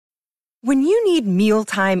When you need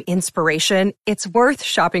mealtime inspiration, it's worth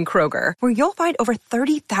shopping Kroger, where you'll find over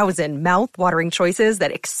 30,000 mouth-watering choices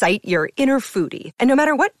that excite your inner foodie. And no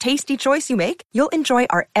matter what tasty choice you make, you'll enjoy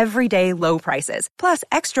our everyday low prices, plus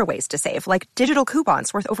extra ways to save, like digital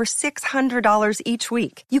coupons worth over $600 each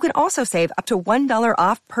week. You can also save up to $1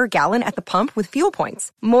 off per gallon at the pump with fuel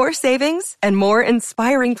points. More savings and more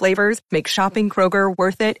inspiring flavors make shopping Kroger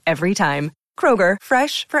worth it every time. Kroger,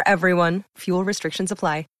 fresh for everyone. Fuel restrictions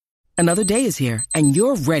apply. Another day is here, and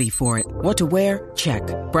you're ready for it. What to wear? Check.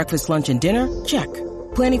 Breakfast, lunch, and dinner? Check.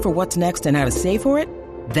 Planning for what's next and how to save for it?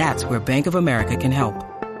 That's where Bank of America can help.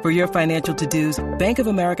 For your financial to-dos, Bank of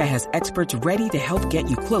America has experts ready to help get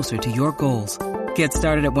you closer to your goals. Get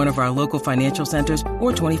started at one of our local financial centers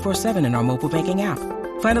or 24/7 in our mobile banking app.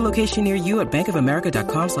 Find a location near you at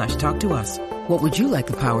bankofamerica.com/talktous. What would you like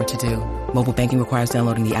the power to do? Mobile banking requires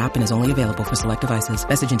downloading the app and is only available for select devices.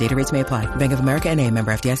 Message and data rates may apply. Bank of America N.A., member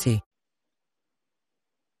FDIC.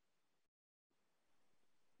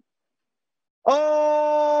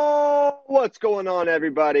 Oh, what's going on,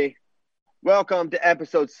 everybody? Welcome to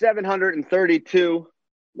episode 732,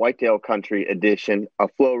 Whitetail Country edition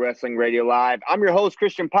of Flow Wrestling Radio Live. I'm your host,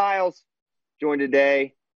 Christian Piles, joined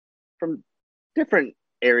today from different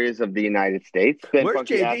areas of the United States. Where's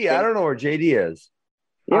JD? I don't know where JD is.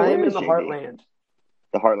 Yeah, I am in the JD? heartland.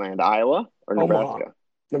 The heartland, Iowa or Nebraska?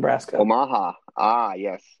 Nebraska. Omaha. Ah,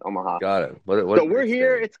 yes, Omaha. Got it. So we're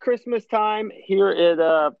here. It's Christmas time here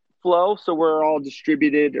at Flow, so we're all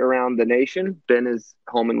distributed around the nation. Ben is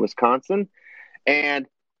home in Wisconsin. And,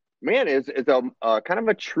 man, it's a kind of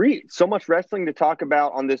a treat. So much wrestling to talk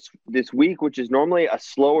about on this week, which is normally a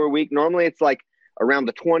slower week. Normally it's like around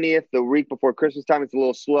the 20th, the week before Christmas time. It's a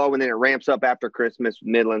little slow, and then it ramps up after Christmas,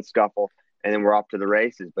 Midland Scuffle, and then we're off to the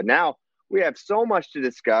races. But now we have so much to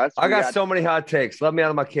discuss. I got so many hot takes. Let me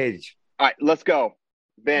out of my cage. All right, let's go.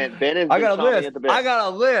 Ben is. I got a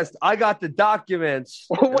list. I got the documents.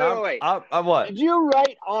 Wait. I'm what? Did you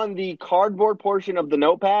write on the cardboard portion of the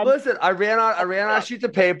notepad? Listen, I ran out sheets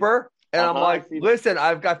of paper, and I'm like, listen,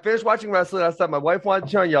 I've got finished watching wrestling last time. My wife wanted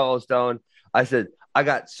to turn Yellowstone. I said, I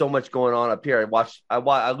got so much going on up here.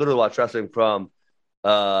 I literally watched wrestling from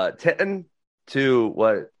 10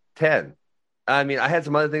 to 10. I mean, I had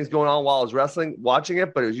some other things going on while I was watching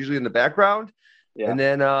it, but it was usually in the background. Yeah. And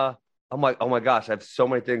then I'm like, oh my gosh, I have so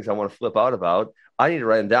many things I want to flip out about. I need to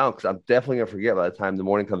write them down because I'm definitely gonna forget by the time the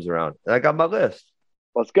morning comes around. And I got my list.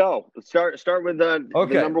 Let's go. Let's start with the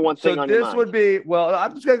number one thing on your mind. So this would be,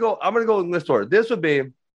 I'm gonna go in list order. This would be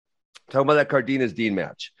talking about that Cardenas Dean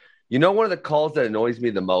match. You know, one of the calls that annoys me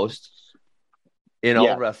the most in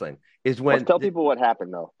all wrestling is when. Let's tell people what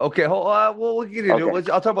happened, though. Okay, we'll get into it.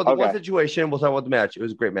 I'll talk about the one situation. We'll talk about the match. It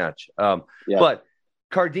was a great match. But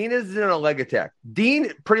Cardenas is in a leg attack.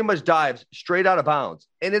 Dean pretty much dives straight out of bounds,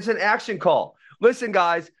 and it's an action call. Listen,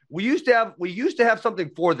 guys, we used to have something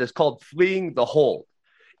for this called fleeing the hold.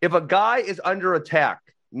 If a guy is under attack,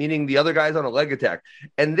 meaning the other guy's on a leg attack,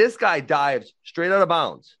 and this guy dives straight out of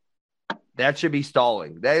bounds, that should be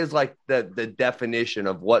stalling. That is like the definition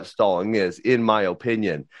of what stalling is, in my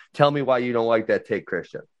opinion. Tell me why you don't like that take,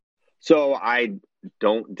 Christian. So I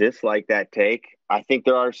don't dislike that take. I think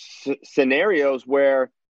there are scenarios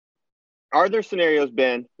where – are there scenarios,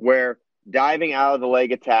 Ben, where diving out of the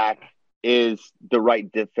leg attack is the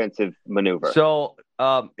right defensive maneuver? So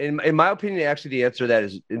in my opinion, actually the answer to that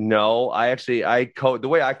is no. The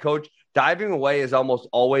way I coach, diving away is almost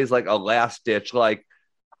always like a last ditch, like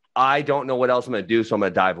I don't know what else I'm going to do, so I'm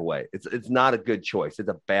going to dive away. It's not a good choice. It's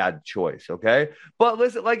a bad choice, okay? But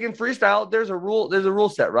listen, like in freestyle, there's a rule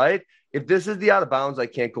set, right? If this is the out of bounds, I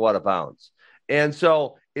can't go out of bounds. And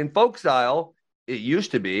so in folk style, it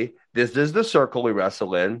used to be, this is the circle we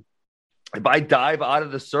wrestle in. If I dive out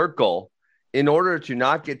of the circle in order to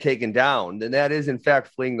not get taken down, then that is in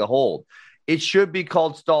fact fleeing the hold. It should be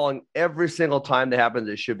called stalling every single time that happens.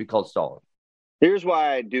 It should be called stalling. Here's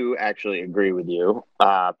why I do actually agree with you,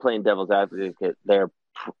 playing devil's advocate there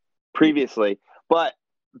previously. But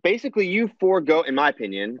basically you forego, in my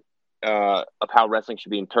opinion, of how wrestling should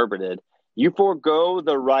be interpreted, you forego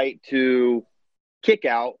the right to kick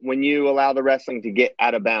out when you allow the wrestling to get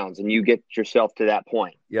out of bounds and you get yourself to that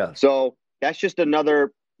point. Yeah. So that's just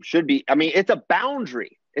another it's a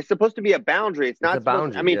boundary. It's supposed to be a boundary. It's not a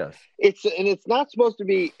boundary. Yes. It's not supposed to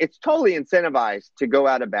be, it's totally incentivized to go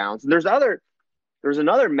out of bounds. And there's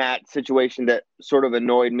another Matt situation that sort of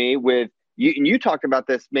annoyed me with you. And you talked about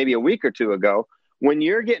this maybe a week or two ago. When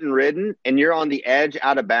you're getting ridden and you're on the edge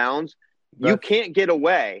out of bounds, you can't get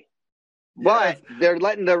away, but they're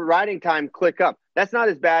letting the riding time click up. that's not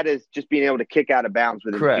as bad as just being able to kick out of bounds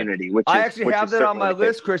with Correct. impunity. Which I is, actually which have is that on my certainly the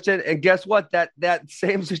list, case. Christian. And guess what? That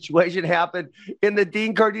same situation happened in the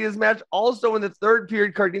Dean Cardenas match. Also in the third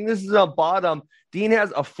period, Cardenas is on bottom. Dean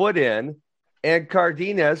has a foot in, and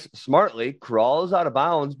Cardenas smartly crawls out of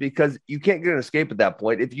bounds because you can't get an escape at that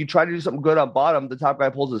point. If you try to do something good on bottom, the top guy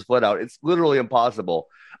pulls his foot out. It's literally impossible.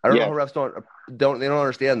 I don't know how refs don't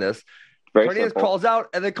understand this. Cardenas crawls out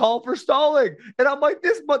and they call for stalling. And I'm like,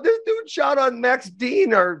 this dude shot on Max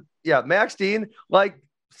Dean like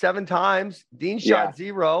 7 times. Dean shot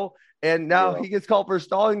 0. And now he gets called for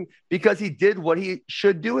stalling because he did what he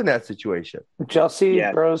should do in that situation. Did y'all see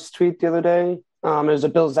Bro's tweet the other day? It was a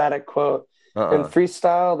Bill Zadok quote. In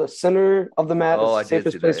freestyle, the center of the mat is the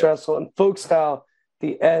safest place to wrestle. In folk style,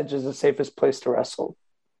 the edge is the safest place to wrestle.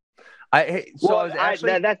 I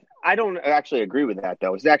don't actually agree with that,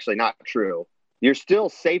 though. It's actually not true. You're still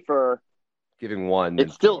safer giving one.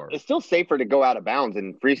 It's still safer to go out of bounds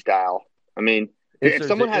in freestyle. I mean, if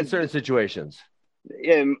someone has certain situations.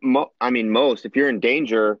 Most. If you're in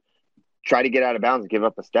danger, try to get out of bounds and give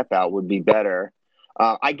up a step out would be better.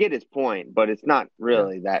 I get his point, but it's not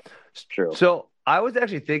really that true. So I was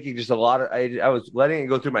actually thinking just a lot of. I was letting it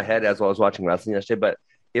go through my head as I was watching wrestling yesterday, but.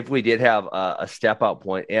 If we did have a step out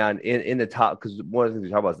point and in the top, because one of the things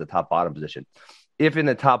we talk about is the top bottom position. If in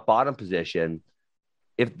the top bottom position,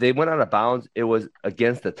 if they went out of bounds, it was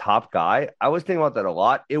against the top guy. I was thinking about that a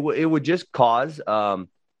lot. It would just cause,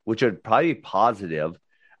 which would probably be positive,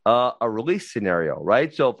 a release scenario,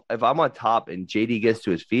 right? So if I'm on top and JD gets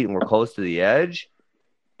to his feet and we're close to the edge,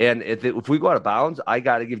 and if we go out of bounds, I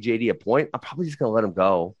got to give JD a point. I'm probably just going to let him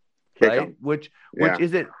go, right? Which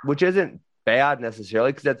isn't bad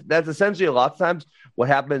necessarily, because that's essentially a lot of times what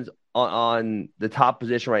happens on the top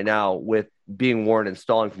position right now with being warned and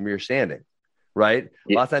stalling from rear standing, right?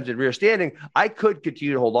 A lot of times in rear standing, I could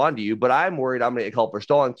continue to hold on to you, but I'm worried I'm going to get called for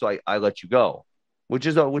stalling, so I let you go, which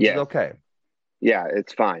is okay. Yeah,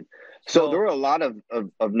 it's fine. So there were a lot of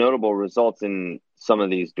notable results in some of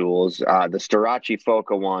these duels. The Starachi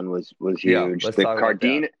Foca one was huge. Let's the talk about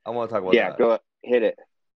that. I want to talk about that. Yeah, go hit it.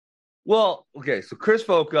 Well, okay, so Chris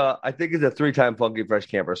Foca, I think, is a 3-time Funky Fresh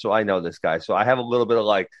camper, so I know this guy. So I have a little bit of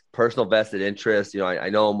like personal vested interest. You know, I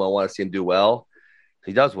know him. I want to see him do well.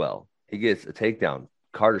 He does well. He gets a takedown.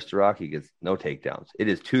 Carter Starocci gets no takedowns. It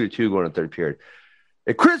is 2-2 going to third period.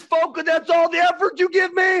 And Chris Foca, that's all the effort you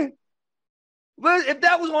give me? If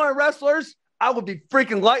that was one of the wrestlers, I would be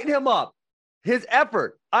freaking lighting him up. His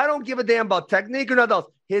effort. I don't give a damn about technique or nothing else.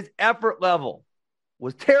 His effort level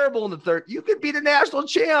was terrible in the third. You could be the national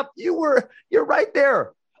champ. You're right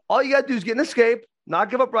there. All you got to do is get an escape, not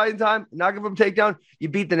give up riding time, not give up a takedown. You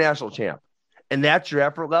beat the national champ. And that's your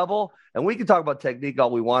effort level. And we can talk about technique all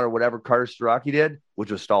we want or whatever Carter Starocci did,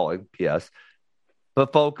 which was stalling, P.S.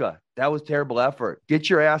 But Foca, that was terrible effort. Get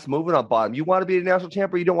your ass moving on bottom. You want to be the national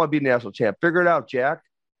champ or you don't want to be the national champ? Figure it out, Jack.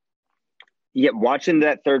 Yeah, watching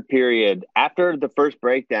that third period, after the first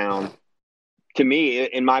breakdown, to me,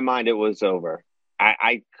 in my mind, it was over.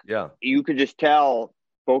 You could just tell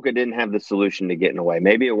Foca didn't have the solution to getting away.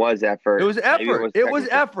 Maybe it was effort. It was effort. It was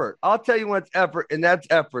effort. I'll tell you when it's effort, and that's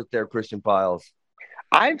effort there, Christian Piles.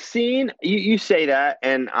 I've seen you say that,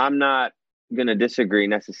 and I'm not going to disagree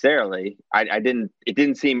necessarily. It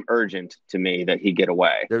didn't seem urgent to me that he get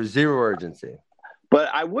away. There's zero urgency. But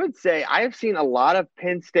I would say I have seen a lot of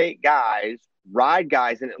Penn State guys ride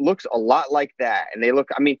guys, and it looks a lot like that. And they look,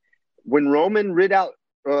 I mean, when Roman rode out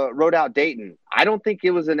Dayton, I don't think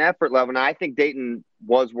it was an effort level. And I think Dayton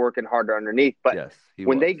was working harder underneath. But yes,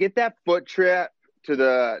 when they get that foot trip to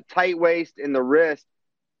the tight waist and the wrist,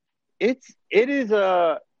 when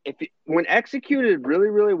executed really,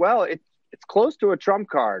 really well, it's close to a trump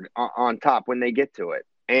card on top when they get to it.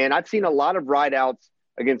 And I've seen a lot of ride outs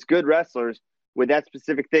against good wrestlers with that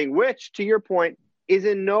specific thing, which, to your point, is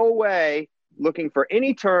in no way looking for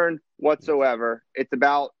any turn whatsoever. It's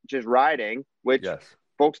about just riding, which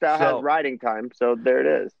folk style has riding time. So there it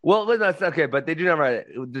is. Well, that's okay, but they do not ride it.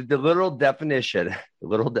 The literal definition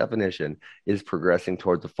is progressing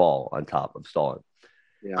towards the fall on top of stalling.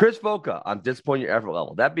 Yeah. Chris Foca, I'm disappointed in your effort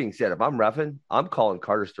level. That being said, if I'm reffing, I'm calling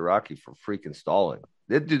Carter Starocci for freaking stalling.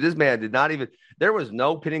 This man did not even – there was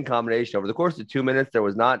no pinning combination. Over the course of 2 minutes, there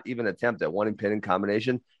was not even an attempt at one pinning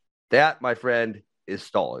combination. That, my friend, is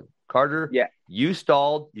stalling. Carter, you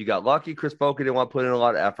stalled. You got lucky. Chris Foca didn't want to put in a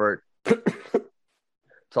lot of effort.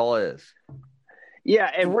 That's all it is.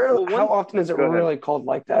 Yeah. And how often is it really called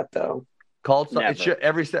like that, though? Called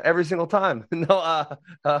every single time. No,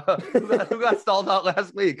 who got stalled out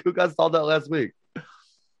last week? The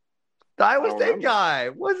Iowa State guy.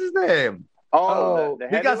 What's his name? Oh,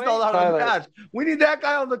 he got stalled out on the match. We need that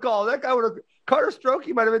guy on the call. That guy would have. Carter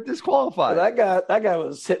Strokey might have been disqualified. That guy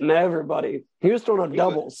was hitting everybody. He was throwing on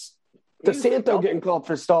doubles. DeSanto getting called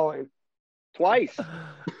for stalling. Twice.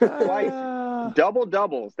 Double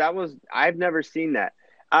doubles. I've never seen that.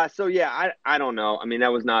 So yeah, I don't know. I mean,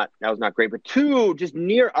 that was not great. But 2 just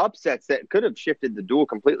near upsets that could have shifted the duel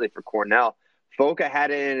completely for Cornell. Foca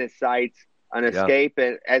had it in his sights, an escape,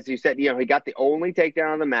 and as you said, he got the only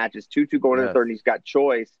takedown of the match. It's 2-2 going to the third, and he's got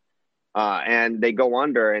choice, and they go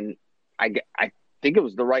under. And I think it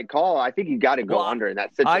was the right call. I think you got to go under in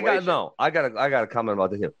that situation. I got to comment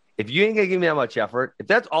about this. If you ain't gonna give me that much effort, if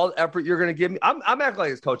that's all the effort you're gonna give me, I'm acting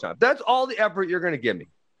like this coach. If that's all the effort you're gonna give me,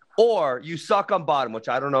 or you suck on bottom, which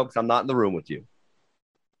I don't know because I'm not in the room with you.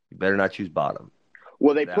 You better not choose bottom.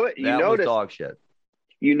 Well, that was dog shit.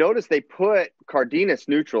 You notice they put Cardenas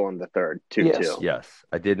neutral in the third, 2-2. Yes,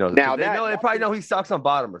 I did know that. Now they probably know he sucks on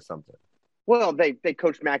bottom or something. Well, they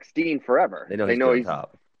coached Max Dean forever. They know he's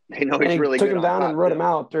top. They know he's really good. Took him down and wrote him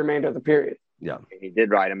out the remainder of the period. Yeah, he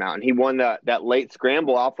did ride him out, and he won that late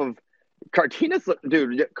scramble off of Cardenas.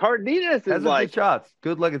 Dude, Cardenas is like good shots,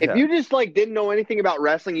 good leg attack. If you just didn't know anything about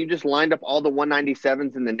wrestling, you just lined up all the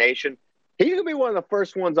 197s in the nation. He could be one of the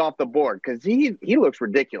first ones off the board because he looks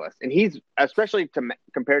ridiculous, and he's especially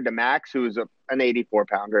compared to Max, who's an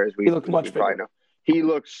 84-pounder. As we look much bigger. Know. He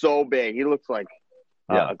looks so big. He looks like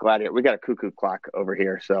a gladiator. We got a cuckoo clock over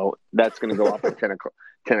here, so that's going to go off at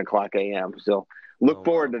 10 o'clock a.m. So look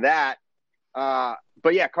forward to that.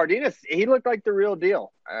 But yeah, Cardenas, he looked like the real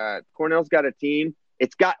deal. Cornell's got a team.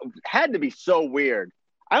 Had to be so weird.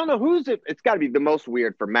 I don't know it's got to be the most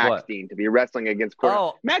weird for Max Dean to be wrestling against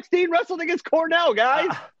Cornell. Max Dean wrestled against Cornell, guys.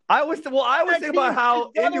 I was thinking about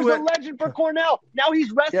how Inuit a legend for Cornell. Now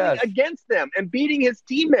he's wrestling against them and beating his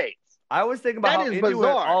teammates. I was thinking about how Inuit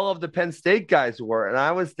all of the Penn State guys were, and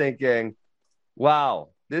I was thinking, wow,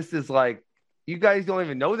 this is like, you guys don't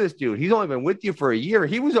even know this dude. He's only been with you for a year.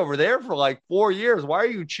 He was over there for 4 years. Why are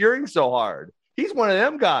you cheering so hard? He's one of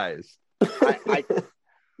them guys. I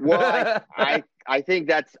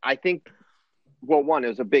think one, it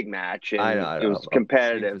was a big match and it was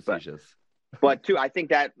competitive, but 2, I think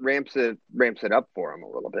that ramps it up for him a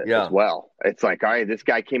little bit as well. It's like, all right, this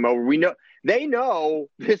guy came over. They know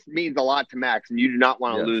this means a lot to Max, and you do not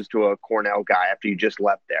want to lose to a Cornell guy after you just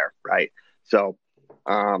left there, right? So,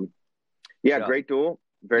 great duel.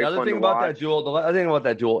 Very fun to watch. The other thing about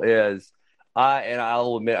that duel is,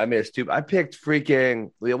 I'll admit, I made a stupid. I picked it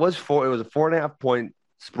was a 4.5 point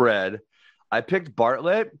spread. I picked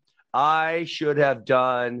Bartlett. I should have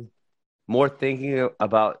done more thinking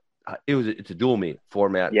about it's a dual meet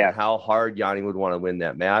format and how hard Yianni would want to win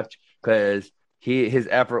that match, because his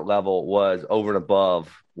effort level was over and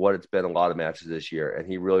above what it's been a lot of matches this year, and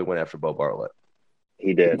he really went after Bo Bartlett.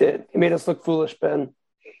 He did. He made us look foolish, Ben.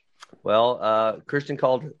 Well, Christian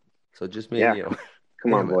called it, so just me and you.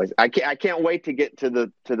 Come on, boys! I can't wait to get to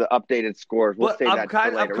the updated scores. We'll save that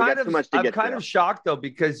for later. I'm kind of shocked though,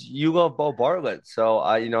 because you love Bo Bartlett. So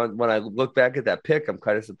when I look back at that pick, I'm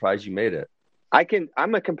kind of surprised you made it.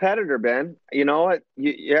 I'm a competitor, Ben. You know what?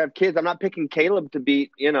 You have kids. I'm not picking Caleb to beat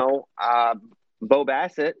Bo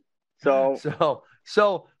Bassett. So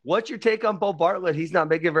what's your take on Bo Bartlett? He's not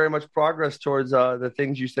making very much progress towards the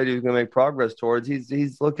things you said he was going to make progress towards.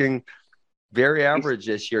 He's looking very average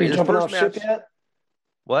this year. He's jumping off ship yet?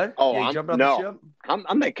 What? Oh, I'm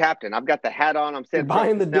the captain. I've got the hat on. I'm saying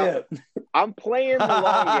buying the dip. I'm playing the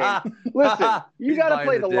long game. Listen, you got to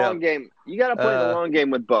play the long game. You got to play the long game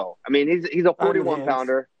with Bo. I mean, he's a 41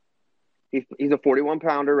 pounder. He's a 41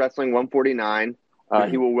 pounder wrestling 149.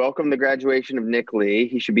 He will welcome the graduation of Nick Lee.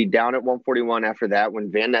 He should be down at 141 after that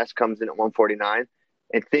when Van Ness comes in at 149,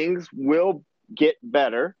 and things will get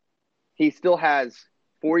better. He still has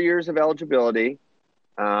 4 years of eligibility.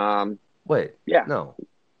 No.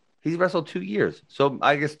 He's wrestled 2 years. So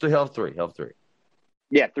I guess he'll have three.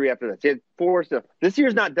 Yeah, 3 after that. He had 4 still. This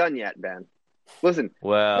year's not done yet, Ben. Listen.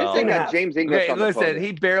 Well, this thing got James English on the podium.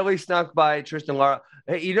 He barely snuck by Tristan Lara.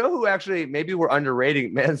 Hey, you know who actually maybe we're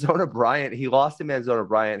underrating? Manzona Bryant. He lost to Manzona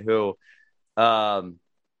Bryant, who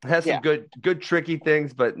has some good tricky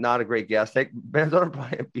things, but not a great gas take. Manzona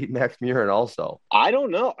Bryant beat Max Murin also. I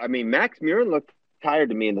don't know. I mean, Max Murin looked tired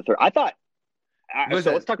to me in the third. I thought.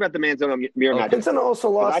 So let's talk about the Manzona Murin match. Vincent also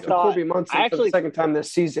lost to Corby Munson for the second time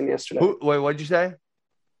this season yesterday. What did you say?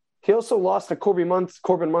 He also lost to Corbin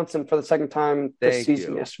Munson for the second time this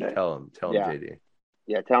season yesterday. Tell him, JD.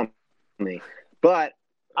 Yeah, tell me. But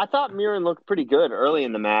I thought Murin looked pretty good early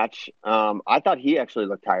in the match. I thought he actually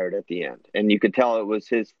looked tired at the end, and you could tell it was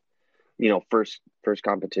his, first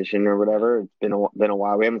competition or whatever. It's been a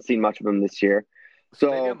while. We haven't seen much of him this year. So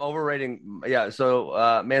maybe I'm overrating. Yeah. So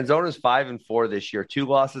Manzona's 5-4 this year. 2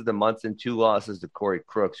 losses to Munson, 2 losses to Corey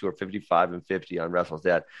Crooks, who are 55-50 on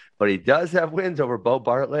WrestleStat. But he does have wins over Bo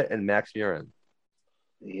Bartlett and Max Murin.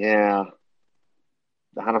 Yeah.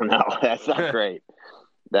 I don't know. That's not great.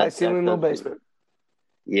 I see him in the basement.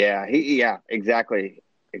 Yeah. Exactly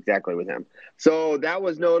with him. So that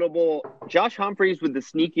was notable. Josh Humphreys with the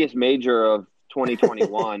sneakiest major of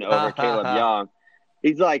 2021 over Caleb Young.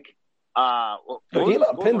 He's like, he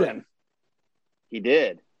pinned him. He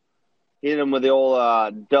did. He hit him with the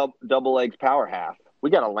old double legs power half. We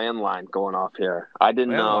got a landline going off here. I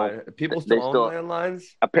didn't know. People still own landlines?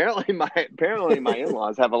 Apparently my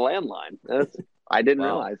in-laws have a landline. I didn't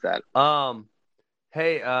realize that.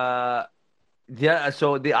 Hey, yeah,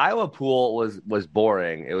 so the Iowa pool was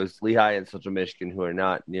boring. It was Lehigh and Central Michigan, who are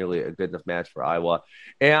not nearly a good enough match for Iowa.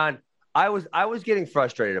 And I was getting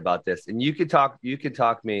frustrated about this, and you could talk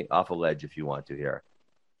me off a ledge if you want to here.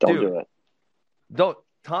 Don't do it.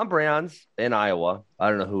 Tom Brands in Iowa. I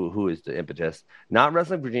don't know who is the impetus. Not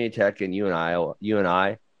wrestling Virginia Tech and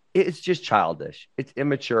UNI. It's just childish. It's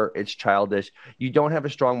immature. It's childish. You don't have a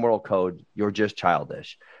strong moral code. You're just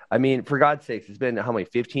childish. I mean, for God's sakes, it's been how many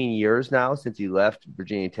 15 years now since he left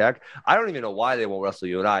Virginia Tech. I don't even know why they won't wrestle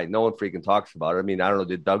UNI. No one freaking talks about it. I mean, I don't know.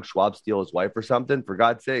 Did Doug Schwab steal his wife or something? For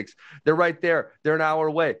God's sakes, they're right there. They're an hour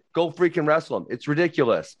away. Go freaking wrestle them. It's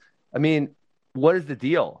ridiculous. I mean, what is the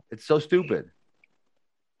deal? It's so stupid.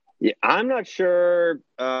 Yeah, I'm not sure.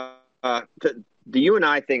 The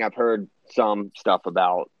UNI thing, I've heard some stuff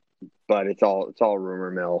about, but it's all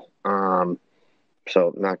rumor mill.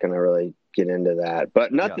 So I'm not going to really get into that.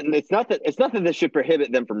 But nothing. Yeah. It's nothing that should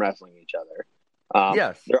prohibit them from wrestling each other.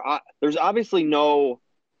 Yes. There's obviously no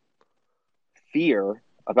fear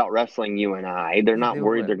about wrestling UNI. They're not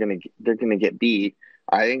worried they're gonna get beat.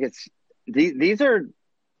 I think it's these are.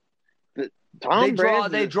 They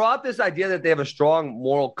draw up this idea that they have a strong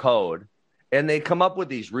moral code, and they come up with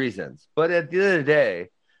these reasons. But at the end of the day,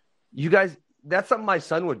 you guys, that's something my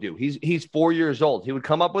son would do. He's 4 years old. He would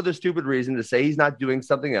come up with a stupid reason to say he's not doing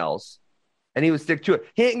something else, and he would stick to it.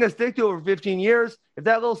 He ain't gonna stick to it for 15 years. If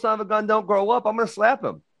that little son of a gun don't grow up, I'm gonna slap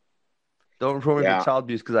him. Don't report me for child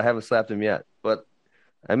abuse because I haven't slapped him yet, but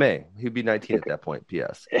I may. He'd be 19 at that point.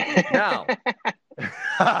 P.S. Now,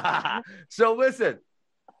 so listen,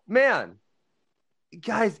 man.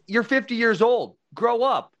 Guys, you're 50 years old. Grow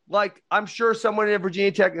up. Like, I'm sure someone in the Virginia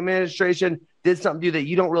Tech administration did something to you that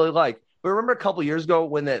you don't really like. But remember a couple years ago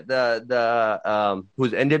when the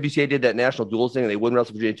who's NWCA did that national duels thing and they wouldn't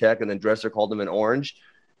wrestle Virginia Tech and then Dresser called them an orange?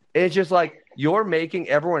 It's just like you're making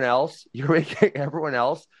everyone else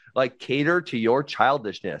like cater to your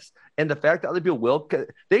childishness. And the fact that other people will,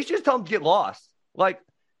 they should just tell them to get lost. Like,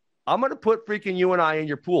 I'm going to put freaking UNI in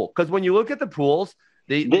your pool. Because when you look at the pools,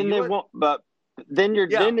 they won't, but then you're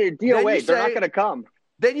DOA. They're not going to come.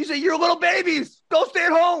 Then you say, you're little babies. Go stay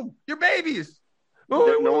at home. You're babies. Oh,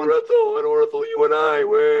 I don't wrestle UNI.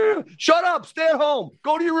 Well, shut up. Stay at home.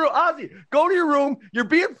 Go to your room. Ozzy, go to your room. You're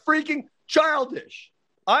being freaking childish.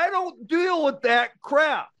 I don't deal with that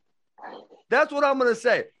crap. That's what I'm going to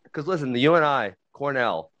say. Because listen, the UNI,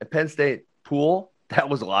 Cornell, and Penn State pool, that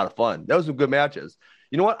was a lot of fun. That was some good matches.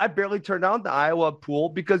 You know what? I barely turned down the Iowa pool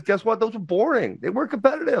because guess what? Those were boring. They weren't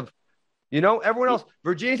competitive. You know, everyone else,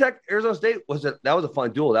 Virginia Tech, Arizona State that was a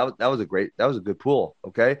fun duel. That was a good pool.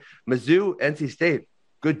 Okay. Mizzou, NC State,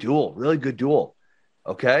 good duel, really good duel.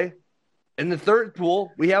 Okay. In the third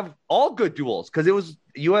pool, we have all good duels because it was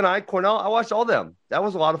UNI, Cornell. I watched all them. That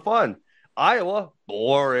was a lot of fun. Iowa,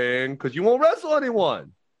 boring because you won't wrestle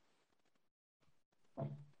anyone.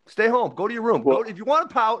 Stay home. Go to your room. If you want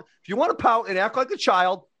to pout and act like a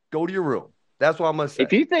child, go to your room. That's what I'm going to say.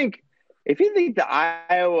 If you think the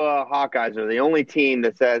Iowa Hawkeyes are the only team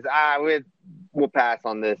that says, we'll pass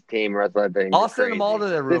on this team, I'll send them all to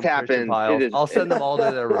their room. This happens. I'll send them all to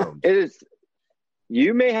their rooms. It is.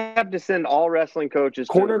 You may have to send all wrestling coaches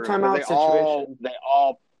quarter timeout situation.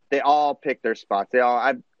 They all pick their spots.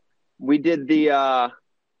 We did the.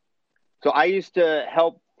 So I used to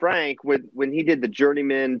help Frank when he did the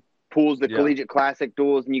journeyman pools, the collegiate classic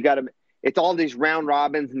duels, and you got to. It's all these round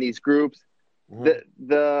robins and these groups.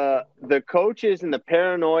 The coaches and the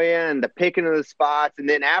paranoia and the picking of the spots, and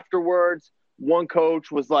then afterwards, one coach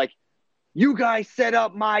was like, "You guys set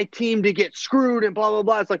up my team to get screwed," and blah blah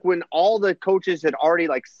blah. It's like when all the coaches had already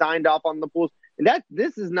like signed off on the pools, and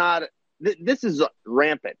this is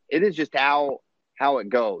rampant. It is just how it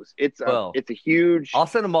goes. It's a huge. I'll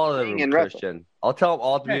send them all to the room, Christian. I'll tell them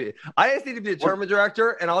all to be. I just need to be the tournament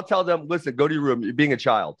director, and I'll tell them, listen, go to your room. You're being a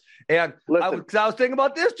child. And because I was thinking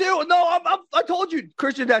about this too. No, I told you,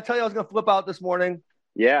 Christian. Did I tell you I was going to flip out this morning?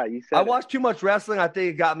 Yeah, you said I watched too much wrestling. I think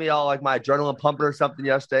it got me all like my adrenaline pumping or something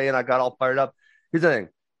yesterday, and I got all fired up. Here's the thing: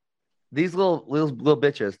 these little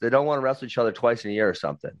bitches, they don't want to wrestle each other twice in a year or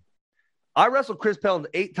something. I wrestled Chris Pelton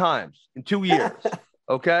 8 times in 2 years.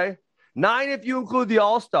 Okay, 9 if you include the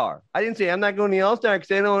All-Star. I didn't say I'm not going to the All-Star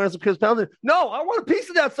because I don't want to wrestle Chris Pelton. No, I want a piece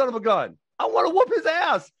of that son of a gun. I want to whoop his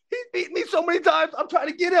ass. He's beaten me so many times. I'm trying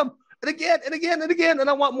to get him, and again and again and again, and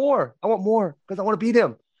I want more. I want more because I want to beat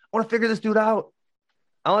him. I want to figure this dude out.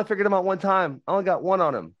 I only figured him out one time. I only got one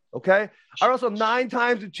on him. Okay. I wrestled 9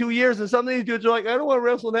 times in 2 years, and some of these dudes are like, I don't want to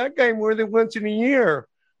wrestle that guy more than once in a year.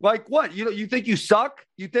 Like what? You think you suck?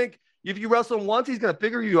 You think if you wrestle him once, he's going to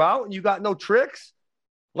figure you out and you got no tricks?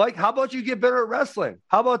 Like, how about you get better at wrestling?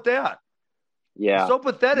 How about that? Yeah. It's so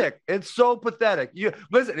pathetic. It's so pathetic.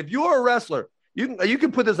 Listen, if you are a wrestler, you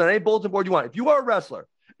can put this on any bulletin board you want. If you are a wrestler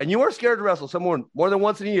and you are scared to wrestle someone more than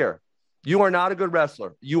once in a year, you are not a good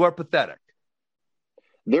wrestler. You are pathetic.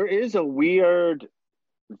 There is a weird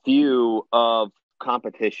view of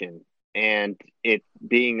competition and it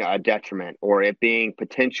being a detriment or it being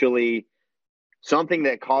potentially something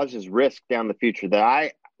that causes risk down the future that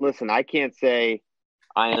I can't say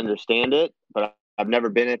I understand it, but I've never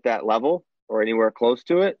been at that level or anywhere close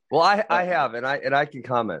to it. Well, I have, and I can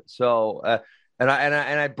comment. So,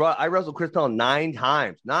 I wrestled Chris Pelton 9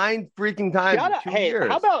 times, 9 freaking times in 2 years.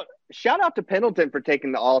 How about shout out to Pendleton for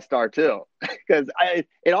taking the All-Star too, because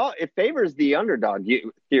it favors the underdog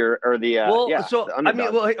here or the the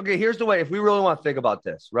underdog. Okay, here's the way. If we really want to think about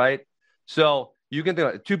this, right? So you can think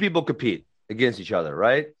about it. 2 people compete against each other,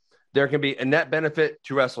 right? There can be a net benefit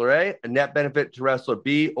to wrestler A, a net benefit to wrestler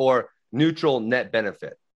B, or neutral net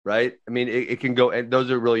benefit, right? I mean, it can go, and those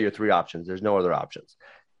are really your 3 options. There's no other options.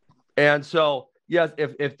 And so, yes,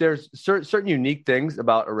 if there's certain unique things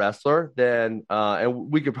about a wrestler, then, and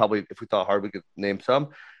we could probably, if we thought hard, we could name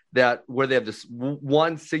some, that where they have this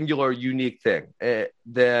one singular unique thing,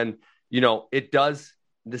 then, it does,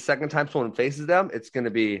 the second time someone faces them, it's going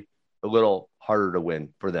to be a little harder to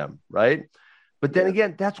win for them, right? But then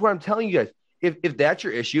again, that's what I'm telling you guys. If that's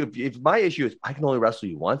your issue, if my issue is I can only wrestle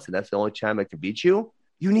you once and that's the only time I can beat you,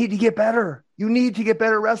 you need to get better. You need to get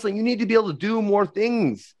better at wrestling. You need to be able to do more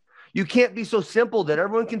things. You can't be so simple that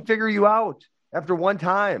everyone can figure you out after one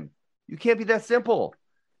time. You can't be that simple.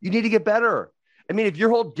 You need to get better. I mean, if your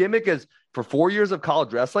whole gimmick is for 4 years of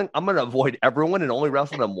college wrestling, I'm going to avoid everyone and only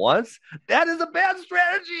wrestle them once. That is a bad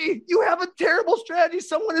strategy. You have a terrible strategy.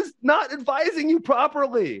 Someone is not advising you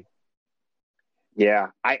properly. Yeah,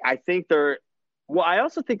 I think I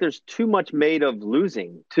also think there's too much made of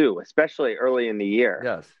losing too, especially early in the year.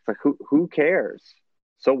 Yes. It's like, who cares?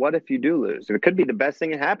 So what if you do lose? It could be the best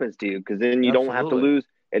thing that happens to you because then you don't have to lose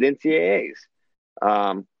at NCAAs.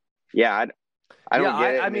 I don't get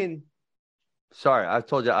it. I mean, sorry, I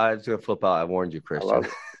told you I was going to flip out. I warned you, Christian.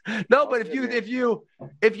 No, but if you,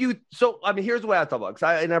 so I mean, here's the way I thought about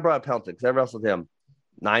it. I brought up Pelton because I wrestled him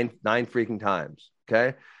nine freaking times.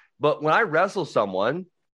 Okay. But when I wrestle someone,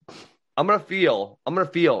 I'm going to feel, and I'm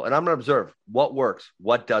going to observe what works,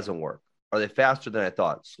 what doesn't work. Are they faster than I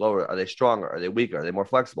thought? Slower? Are they stronger? Are they weaker? Are they more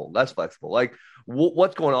flexible? Less flexible? Like,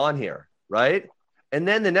 what's going on here, right? And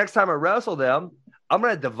then the next time I wrestle them, I'm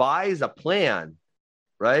going to devise a plan,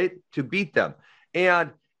 right, to beat them.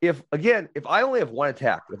 And if I only have one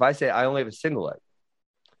attack, if I say I only have a single leg,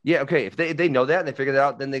 yeah, okay, if they know that and they figure that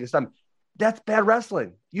out, then they can stop me. That's bad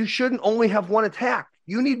wrestling. You shouldn't only have one attack.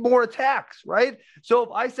 You need more attacks, right? So if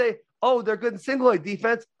I say, oh, they're good in single leg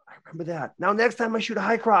defense, I remember that. Now, next time I shoot a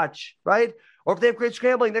high crotch, right? Or if they have great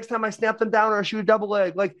scrambling, next time I snap them down or I shoot a double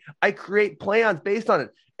leg, like I create plans based on it.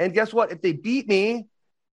 And guess what? If they beat me,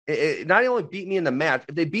 not only beat me in the match,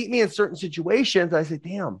 if they beat me in certain situations, I say,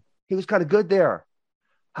 damn, he was kind of good there.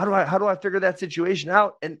 How do I figure that situation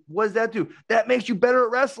out? And what does that do? That makes you better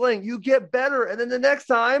at wrestling. You get better. And then the next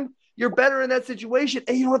time you're better in that situation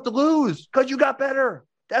and you don't have to lose because you got better.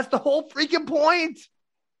 That's the whole freaking point.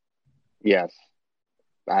 Yes.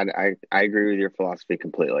 I agree with your philosophy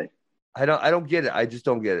completely. I don't get it. I just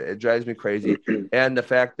don't get it. It drives me crazy. And the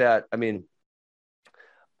fact that, I mean,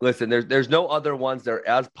 listen, there's no other ones that are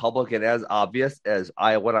as public and as obvious as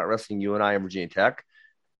Iowa Not Wrestling, UNI, and Virginia Tech.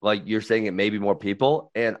 Like you're saying, it may be more people.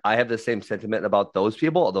 And I have the same sentiment about those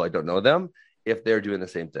people, although I don't know them, if they're doing the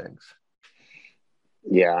same things.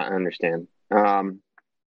 Yeah, I understand. But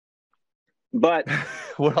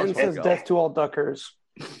what else says death to all duckers?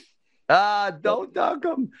 Don't duck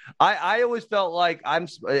them. I always felt like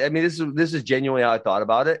this is genuinely how I thought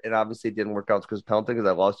about it. And obviously it didn't work out with Chris Pelton because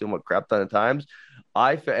I lost him a crap ton of times.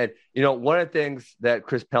 One of the things that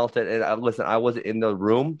Chris Pelton, and listen, I wasn't in the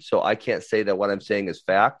room, so I can't say that what I'm saying is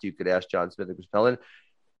fact. You could ask John Smith and Chris Pelton.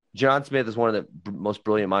 John Smith is one of the most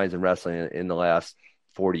brilliant minds in wrestling in the last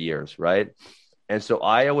 40 years, right? And so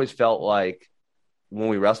I always felt like when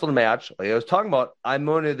we wrestled a match, like I was talking about, I'm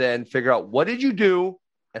going to then figure out what did you do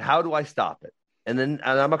and how do I stop it? And I'm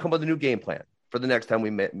going to come up with a new game plan for the next time we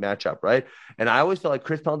match up, right? And I always felt like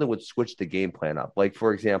Chris Pendleton would switch the game plan up. Like,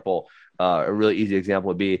 for example, a really easy example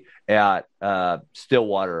would be at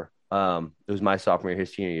Stillwater. It was my sophomore year,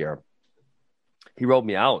 his senior year. He rolled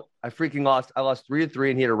me out. I lost 3-3,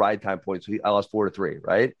 and he had a ride time point, so I lost 4-3,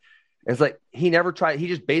 right? And it's like he never tried. He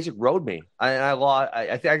just basic rode me. I lost.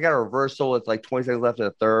 I think I got a reversal with like 20 seconds left in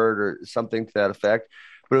the third or something to that effect.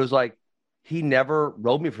 But it was like he never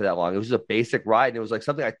rode me for that long. It was just a basic ride. And it was like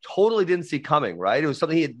something I totally didn't see coming, right? It was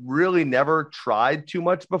something he had really never tried too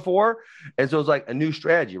much before. And so it was like a new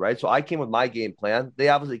strategy, right? So I came with my game plan. They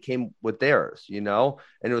obviously came with theirs, and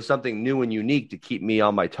it was something new and unique to keep me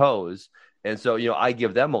on my toes. And so, I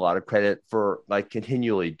give them a lot of credit for like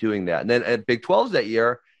continually doing that. And then at Big 12s that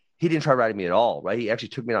year, he didn't try riding me at all, right? He actually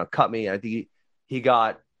took me down, cut me. And I think he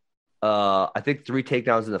got, 3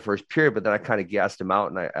 takedowns in the first period, but then I kind of gassed him out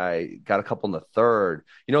and I got a couple in the third.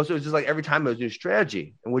 So it was just like every time it was a new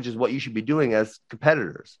strategy, and which is what you should be doing as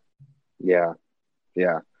competitors. Yeah.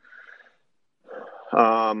 Yeah.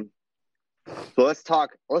 So let's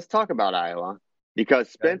talk about Iowa, because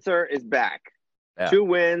Spencer is back. Yeah. 2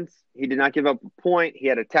 wins. He did not give up a point. He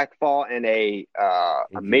had a tech fall and a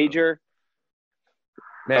major.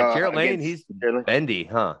 Man, Jarrett Lane, he's bendy,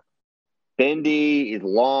 huh? Bendy is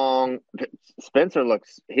long. Spencer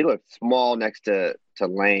looks small next to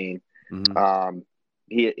Lane. Mm-hmm.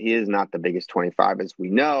 He is not the biggest 25 as we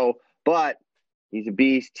know, but he's a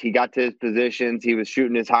beast. He got to his positions. He was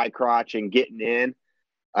shooting his high crotch and getting in.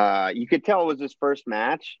 You could tell it was his first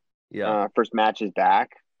match. Yeah. First match is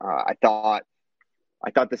back. I thought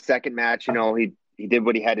the second match, he did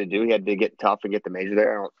what he had to do. He had to get tough and get the major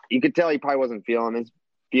there. You could tell he probably wasn't feeling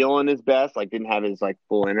his best, like didn't have his like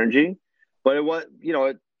full energy. But it was,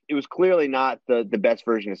 it was clearly not the best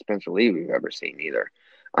version of Spencer Lee we've ever seen either.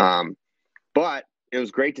 But it was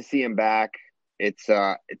great to see him back. It's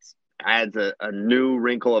adds a new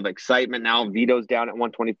wrinkle of excitement. Now Vito's down at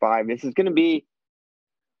 125. This is going to be,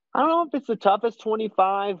 I don't know if it's the toughest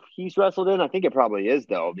 25 he's wrestled in. I think it probably is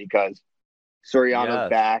though, because Soriano's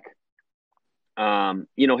back.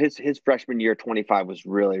 His freshman year 25 was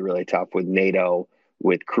really, really tough with NATO,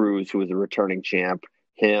 with Cruz, who was a returning champ.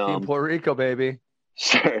 Team Puerto Rico, baby.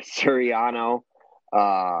 Soriano.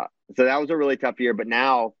 So that was a really tough year, but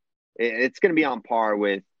now it's going to be on par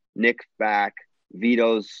with Nick back.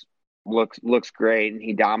 Vito's looks great, and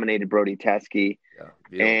he dominated Brody Teske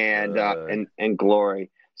and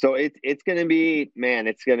Glory. So it's going to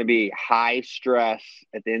be high stress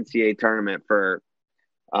at the NCAA tournament for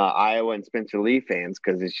Iowa and Spencer Lee fans,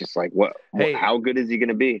 because it's just like, how good is he going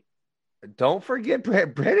to be? Don't forget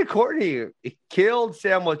Brandon Courtney killed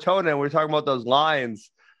Sam Latona. We're talking about those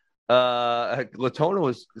lines. Latona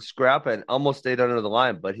was scrapping, almost stayed under the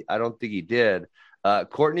line, but I don't think he did.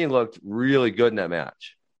 Courtney looked really good in that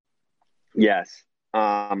match. Yes.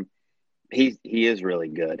 He is really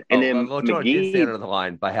good. And then Latona did stay under the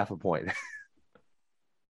line by half a point.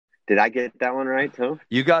 Did I get that one right too?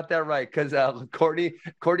 You got that right, because Courtney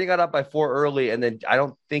got up by 4 early, and then I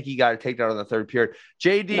don't think he got a takedown in the third period.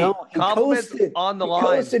 JD, compliments on the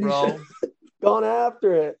line, bro. Gone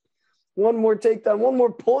after it. One more takedown, one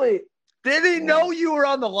more point. Did he know you were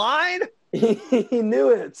on the line? He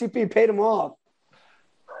knew it. CP paid him off.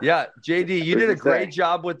 Yeah, JD, you did a great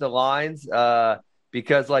job with the lines,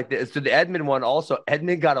 because the Edmond one also,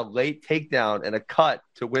 Edmond got a late takedown and a cut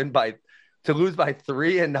to lose by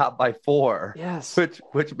 3 and not by 4. Yes.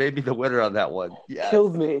 Which may be the winner on that one. Yes.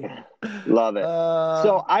 Killed me. Love it.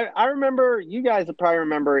 So I remember, you guys will probably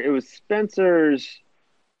remember, it was Spencer's,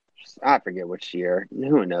 I forget which year.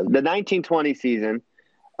 Who knows? The 1920 season.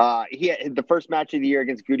 He had the first match of the year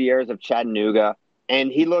against Gutierrez of Chattanooga,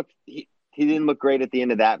 and he didn't look great at the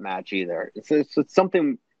end of that match either. It's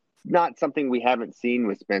not something we haven't seen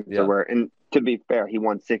with Spencer, where, and to be fair, he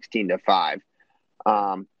won 16-5.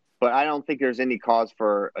 But I don't think there's any cause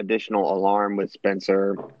for additional alarm with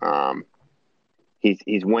Spencer.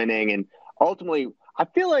 He's winning, and ultimately, I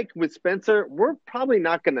feel like with Spencer, we're probably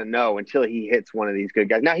not going to know until he hits one of these good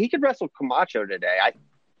guys. Now he could wrestle Camacho today.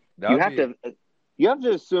 You have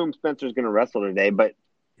to assume Spencer's going to wrestle today, but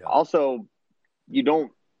also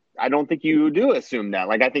I don't think you do assume that.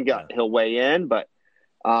 Like, I think he'll weigh in, but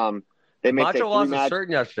they may Camacho lost a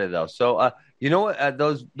certain yesterday though, so. You know what?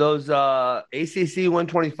 Those ACC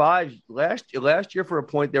 125 last year for a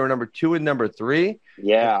point, they were number 2 and number 3.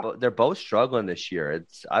 Yeah, they're both struggling this year.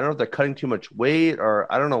 I don't know if they're cutting too much weight, or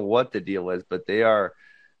I don't know what the deal is, but they are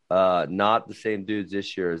not the same dudes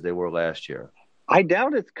this year as they were last year. I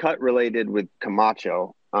doubt it's cut related with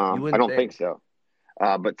Camacho. I don't think so.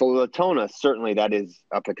 But for Latona, certainly that is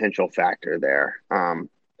a potential factor there.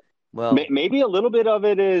 Maybe a little bit of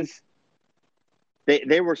it is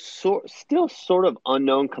they were still sort of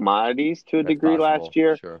unknown commodities to a degree last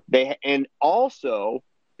year. Sure. And also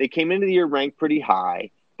they came into the year ranked pretty high.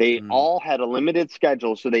 They all had a limited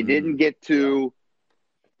schedule, so they didn't get to.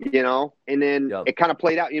 And then it kind of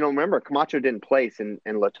played out. Remember, Camacho didn't place, and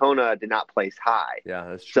Latona did not place high. Yeah,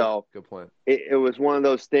 that's true. So good point. It was one of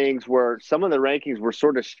those things where some of the rankings were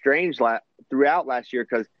sort of strange throughout last year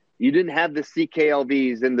because you didn't have the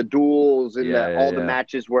CKLVs and the duels and all the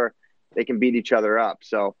matches where they can beat each other up.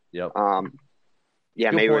 So,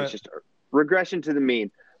 maybe it's just a regression to the mean.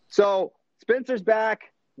 So Spencer's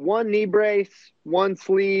back, one knee brace, one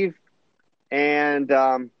sleeve, and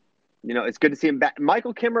it's good to see him back.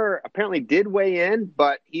 Michael Kimmer apparently did weigh in,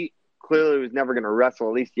 but he clearly was never going to wrestle,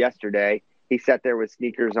 at least yesterday. He sat there with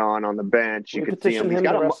sneakers on the bench. You could see him. He's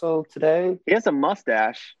got to wrestle today. He has a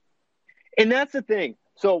mustache. And that's the thing.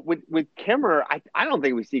 So with Kimmer, I don't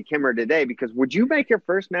think we see Kimmer today because would you make your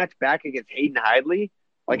first match back against Hayden Hidley?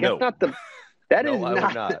 Like, no. That's not the – that no, is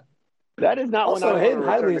not. That is not also, Hayden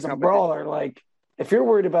Hidley is a brawler. Like, if you're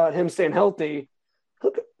worried about him staying healthy,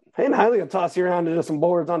 Hayden Hidley will toss you around into some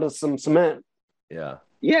boards onto some cement. Yeah,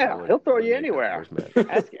 he'll throw you anywhere.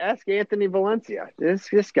 Ask Anthony Valencia.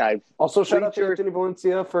 This guy's also shout out to Anthony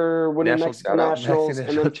Valencia for winning Mexican Nationals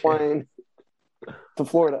and then flying to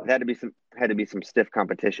Florida. Had to be some stiff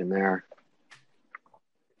competition there.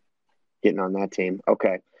 Getting on that team.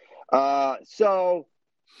 Okay, so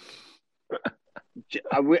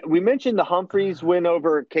we mentioned the Humphreys win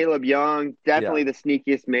over Caleb Young. Definitely the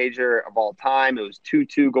sneakiest major of all time. It was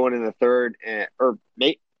 2-2 going in the third,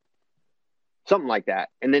 something like that.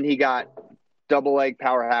 And then he got double leg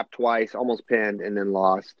power half twice, almost pinned, and then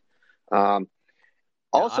lost. Iowa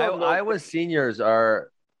seniors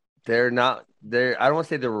they're not. I don't want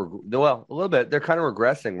to say they're a little bit. They're kind of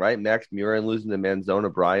regressing, right? Max Murin losing to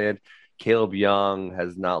Manzona Bryant. Caleb Young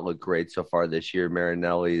has not looked great so far this year.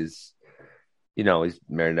 Marinelli's. He's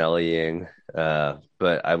Marinelli-ing,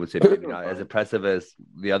 but I would say maybe not as impressive as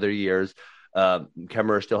the other years.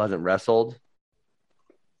 Kemmerer still hasn't wrestled.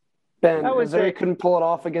 Ben, Missouri couldn't pull it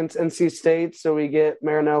off against NC State, so we get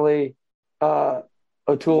Marinelli,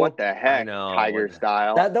 O'Toole. What the heck, Tiger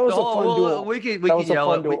style? That was a fun duel. We can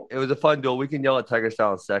yell at it was a fun duel. We can yell at Tiger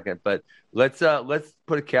style in a second, but let's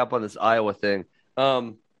put a cap on this Iowa thing.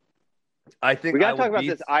 I think we got to talk about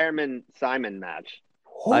this Ironman Simon match.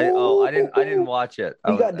 I didn't watch it.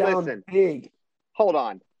 He got down big. Hold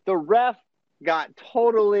on. The ref got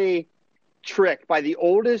totally tricked by the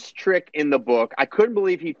oldest trick in the book. I couldn't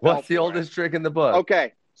believe he fell. What's the oldest trick in the book?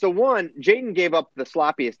 Okay. So one, Jaden gave up the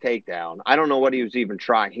sloppiest takedown. I don't know what he was even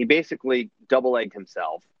trying. He basically double-legged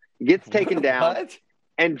himself. He gets taken down. What?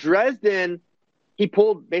 And Dresden, he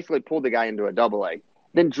pulled the guy into a double leg.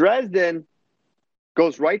 Then Dresden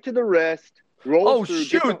goes right to the wrist. Rolls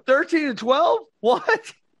through, 13-12?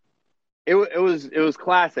 What? It was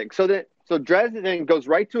classic. So Dresden goes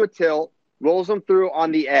right to a tilt, rolls them through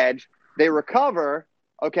on the edge. They recover.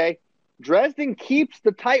 Okay, Dresden keeps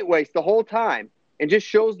the tight waist the whole time and just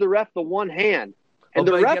shows the ref the one hand. And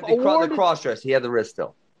the ref awarded the cross dress. He had the wrist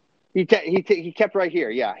still. He kept right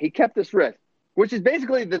here. Yeah, he kept this wrist, which is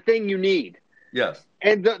basically the thing you need. Yes.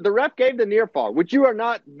 And the ref gave the near fall, which you are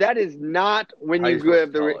not. That is not when you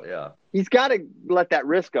give the. He's got to let that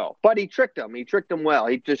wrist go. But he tricked him. He tricked him well.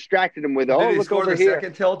 He distracted him with, Did he look score over the here.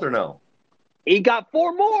 Second tilt or no? He got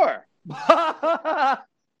 4 more.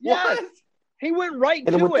 Yes. He went right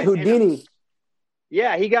to it. Houdini.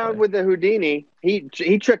 Yeah, he got him with the Houdini. He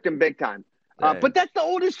tricked him big time. But that's the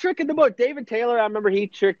oldest trick in the book. David Taylor, I remember he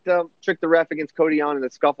tricked the ref against Cody Young in the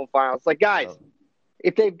scuffle final. It's like, guys,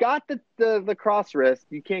 if they've got the cross wrist,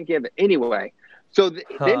 you can't give it anyway. So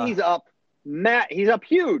then he's up. He's up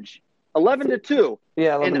huge, 11-2.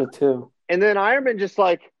 Yeah, 11-2. And then Ironman just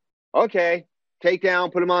like, okay, take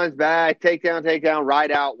down, put him on his back, take down,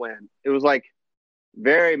 ride out, win. It was like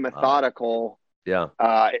very methodical. Yeah.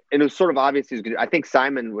 And it was sort of obvious he was good. I think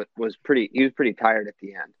Simon was pretty tired at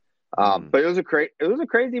the end. But it was a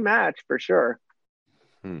crazy match for sure.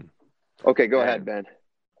 Okay, go ahead, Ben.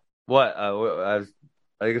 What? I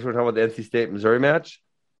guess we're talking about the NC State Missouri match.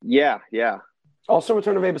 Yeah. Also,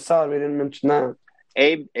 return of Abe Assad. We didn't mention that.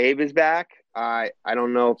 Abe is back. I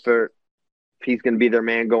don't know if he's going to be their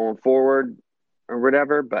man going forward or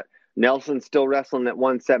whatever. But Nelson's still wrestling at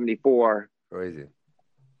 174. Crazy.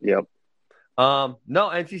 Yep. No,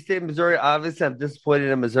 NC State, Missouri. Obviously, I'm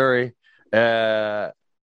disappointed in Missouri. But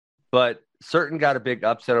Certain got a big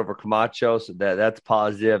upset over Camacho, so that's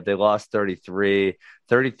positive. They lost 33.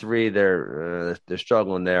 33, they're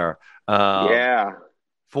struggling there.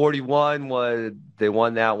 41 they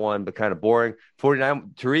won that one, but kind of boring.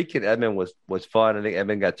 49, Tariq and Edmond was fun. I think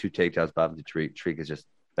Edmond got 2 takedowns, but Tariq is just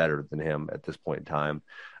better than him at this point in time.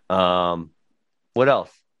 What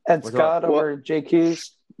else? Ed Scott over Jake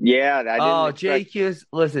Hughes. Yeah. Jake Hughes.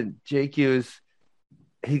 Listen, Jake Hughes,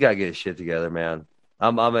 he got to get his shit together, man.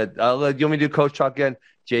 You want me to do coach talk again?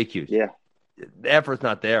 Jake Hughes. Yeah. The effort's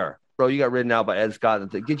not there. Bro, you got ridden out by Ed Scott.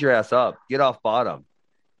 Get your ass up. Get off bottom.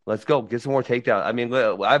 Let's go. Get some more takedowns. I mean,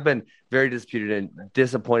 I've been very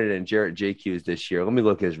disappointed in Jake Hughes this year. Let me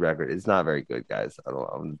look at his record. It's not very good, guys. I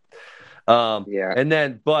don't know. And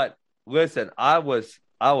then, but listen, I was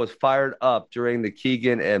fired up during the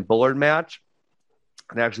Keegan and Bullard match.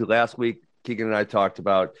 And actually last week, Keegan and I talked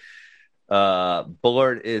about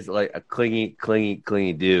Bullard is like a clingy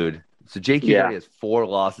dude. So Jake Hughes has 4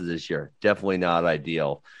 losses this year. Definitely not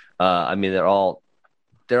ideal. I mean, they're all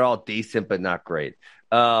decent, but not great.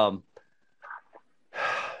 But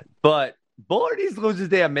Bullard needs to lose his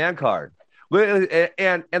damn man card.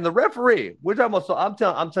 And the referee, which I'm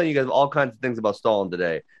telling you guys all kinds of things about stalling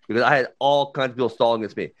today, because I had all kinds of people stalling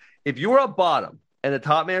against me. If you were up bottom and the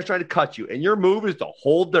top man is trying to cut you and your move is to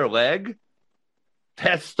hold their leg,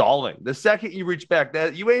 that's stalling. The second you reach back,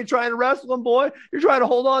 that you ain't trying to wrestle him, boy. You're trying to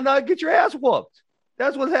hold on now and get your ass whooped.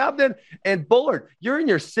 That's what's happening. And Bullard, you're in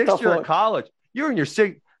your 6th year of college. You're in your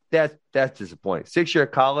 6th. That's disappointing. 6th year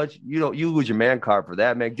of college, you lose your man card for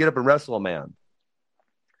that, man. Get up and wrestle a man.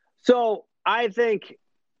 So I think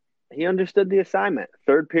he understood the assignment.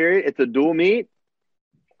 3rd period, it's a dual meet.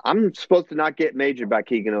 I'm supposed to not get majored by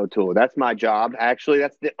Keegan O'Toole. That's my job. Actually,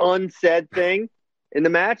 that's the unsaid thing in the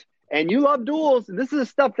match. And you love duels. This is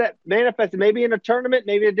stuff that manifested maybe in a tournament,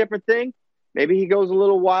 maybe a different thing. Maybe he goes a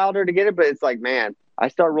little wilder to get it, but it's like, man, I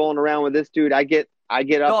start rolling around with this dude. I get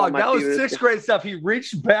up on my that was feet. 6th grade stuff. He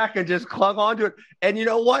reached back and just clung onto it. And you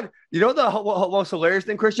know what? You know the most hilarious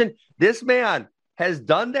thing, Christian? This man has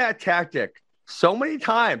done that tactic so many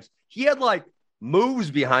times. He had like moves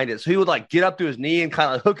behind it. So he would like get up to his knee and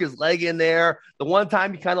kind of hook his leg in there. The one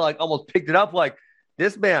time he kind of like almost picked it up. Like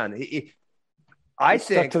this man, I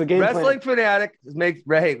think Wrestling Fanatic makes.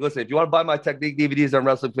 Hey, listen, if you want to buy my technique DVDs on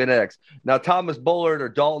Wrestling Fanatics, now Thomas Bullard or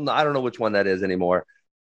Dalton, I don't know which one that is anymore.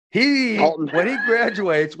 When he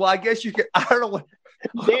graduates, well, I guess you can. I don't know what.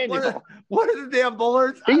 Daniel. What are the damn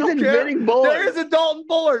Bullards? He's inventing Bullard. There is a Dalton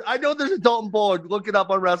Bullard. I know there's a Dalton Bullard. Look it up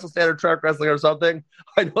on Wrestle Standard Track Wrestling or something.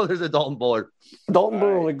 I know there's a Dalton Bullard. Dalton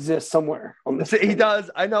Bullard exists somewhere on this. He does.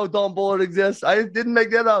 I know Dalton Bullard exists. I didn't make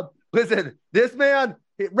that up. Listen, this man,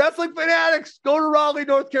 Wrestling Fanatics, go to Raleigh,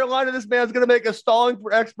 North Carolina. This man's going to make a Stalling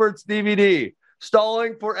for Experts DVD.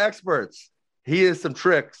 Stalling for Experts. He is some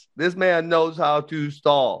tricks. This man knows how to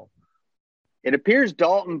stall. It appears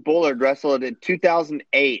Dalton Bullard wrestled in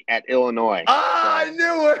 2008 at Illinois. I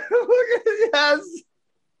knew it. Look at it. Yes.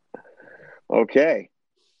 Okay.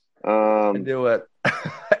 I knew it.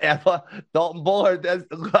 Dalton Bullard.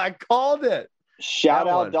 I called it. Shout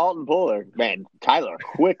out Dalton Bullard. Man, Tyler,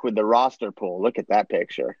 quick with the roster pull. Look at that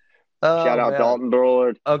picture. Shout out Dalton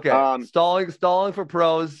Bullard. Okay. Stalling for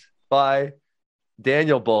Pros by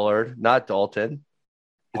Daniel Bullard, not Dalton.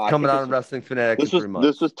 It's coming out on Wrestling Fanatics in 3 months.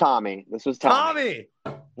 This was Tommy. Tommy!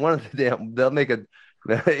 One of the damn, they'll make a.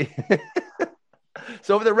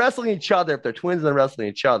 So if they're wrestling each other, if they're twins and they're wrestling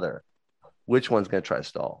each other, which one's going to try to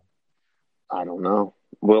stall? I don't know.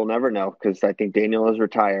 We'll never know because I think Daniel is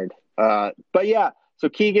retired. But yeah, so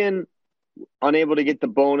Keegan unable to get the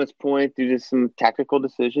bonus point due to some tactical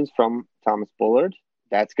decisions from Thomas Bullard.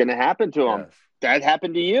 That's going to happen to him. Yes. That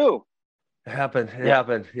happened to you. It happened.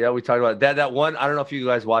 Yeah, we talked about that. That one, I don't know if you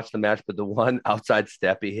guys watched the match, but the one outside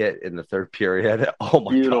step he hit in the 3rd period. Oh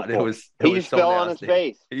my God. It was just so fell nasty. on his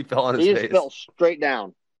face. He fell on his face. He just fell straight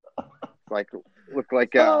down. Looked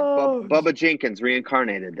like Bubba Jenkins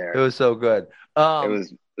reincarnated there. It was so good. It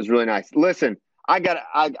was really nice. Listen, I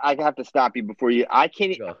have to stop you before you. I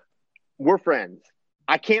can't. Go. We're friends.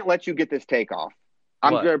 I can't let you get this takeoff.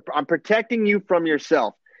 I'm protecting you from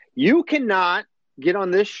yourself. You cannot get on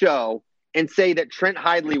this show and say that Trent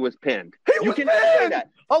Hidley was pinned. You cannot say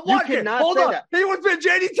that. You cannot say that. He was pinned.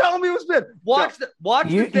 JD telling me he was pinned. Watch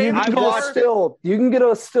you can get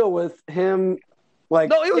a still with him. Like,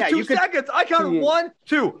 no, it was 2 seconds. I counted 1,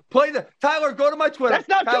 2. Play the Tyler. Go to my Twitter. That's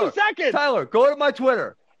not Tyler, 2 seconds. Tyler, go to my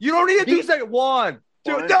Twitter. You don't need a 2 second. 1,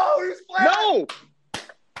 2. No, he's flat. No.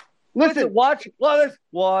 Listen, watch.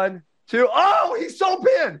 1, 2. Oh, he's so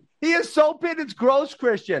pinned. He is so pinned. It's gross,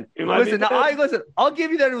 Christian. Listen, I'll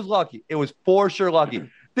give you that it was lucky. It was for sure lucky.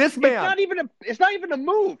 This man. It's not even a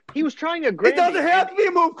move. He was trying a Granby. It doesn't have to be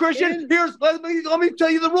a move, Christian. Let me tell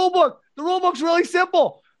you the rule book. The rule book's really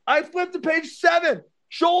simple. I flipped to page 7.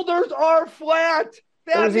 Shoulders are flat.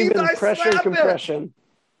 That means I pressure compression.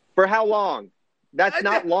 For how long? That's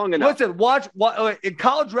not long enough. Listen, watch in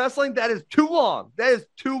college wrestling. That is too long. That is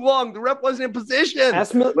too long. The ref wasn't in position.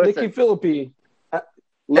 Ask Mickey Philippi.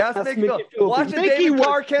 Watch the David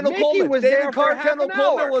Carr, Kendall Coleman. David Carr, Kendall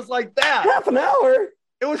Coleman was like that. Half an hour.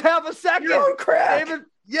 It was half a second. You're on crack. David,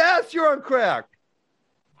 yes, you're on crack.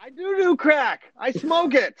 I do crack. I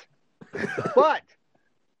smoke it. But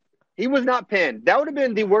he was not pinned. That would have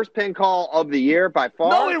been the worst pin call of the year by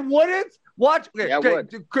far. No, it wouldn't. Watch. Yeah, it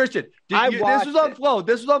would. Christian, this was on Flow.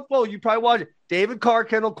 This was on Flow. You probably watched it. David Carr,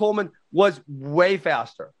 Kendall Coleman was way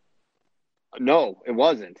faster. No, it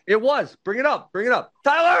wasn't. It was. Bring it up.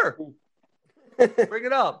 Tyler! Bring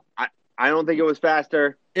it up. I don't think it was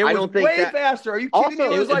faster. It was way faster. Are you kidding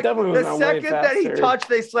me? It was like the second that he touched,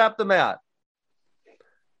 they slapped the mat.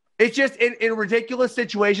 It's just in ridiculous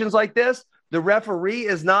situations like this, the referee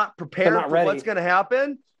is not prepared for what's going to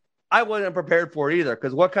happen. I wasn't prepared for it either,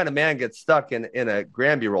 because what kind of man gets stuck in a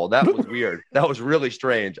Granby roll? That was weird. That was really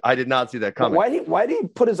strange. I did not see that coming. Why did he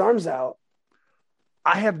put his arms out?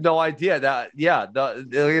 I have no idea. Like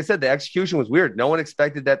I said, the execution was weird. No one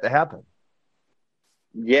expected that to happen.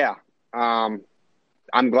 Yeah.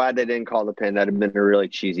 I'm glad they didn't call the pin. That'd have been a really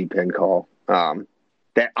cheesy pin call.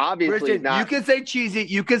 That obviously Christian, not. You can say cheesy,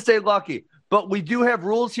 you can say lucky, but we do have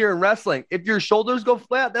rules here in wrestling. If your shoulders go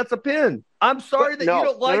flat, that's a pin. I'm sorry you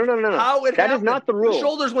don't like how it happened. That is not the rule. Your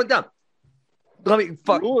shoulders went down. Let me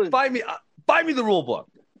find me the rule book.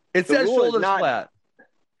 It says shoulders flat.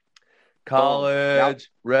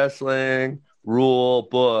 College wrestling rule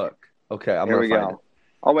book. Okay, I'm going to find it.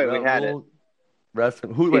 Oh, wait, we had it.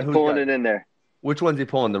 Wrestling. He's pulling it in there. Which one's he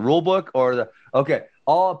pulling? The rule book or the – okay.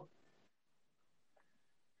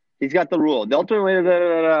 He's got the rule. The ultimate way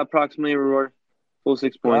to approximately reward full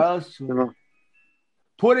 6 points.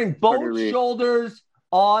 Putting both shoulders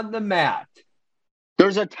on the mat.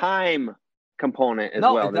 There's a time component as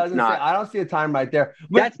well. No, it doesn't say. I don't see a time right there.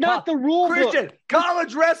 That's not the rule book. Christian,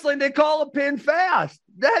 college wrestling, they call a pin fast.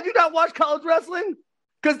 Have you not watched college wrestling?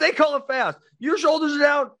 Because they call it fast. Your shoulders are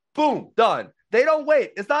down, boom, done. They don't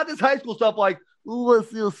wait. It's not this high school stuff like, ooh, I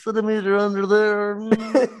see a centimeter under there.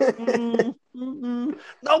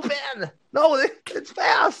 No pin. No, it's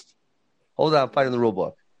fast. Hold on, I'm finding the rule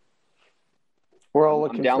book. We're all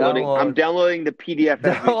looking. I'm downloading the PDF.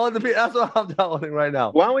 That's what I'm downloading right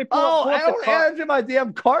now. Why don't we pull up I don't add it to my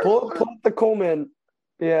damn cart. Pull up the Coleman.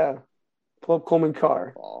 Yeah. Pull up Coleman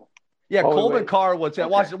Carr. Yeah, Coleman Carr. Watch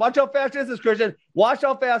how fast this is, Christian. Watch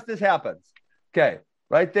how fast this happens. Okay.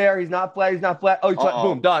 Right there. He's not flat. Oh, he's flat.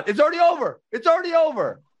 Boom, done. It's already over.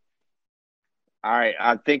 All right.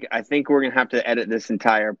 I think we're going to have to edit this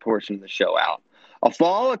entire portion of the show out. A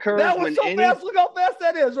fall occurs that was so fast. Look how fast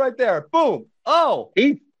that is right there. Boom. Oh.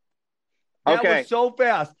 That was so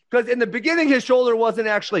fast. Because in the beginning, his shoulder wasn't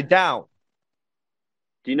actually down.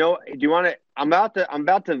 Do you want to? I'm about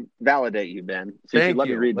to validate you, Ben. So Thank you. Let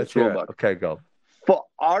me read this rule book. Okay, go. For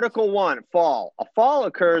Article 1, fall. A fall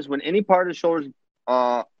occurs when any part of the shoulders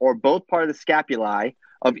or both part of the scapulae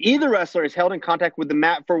of either wrestler is held in contact with the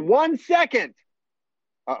mat for 1 second.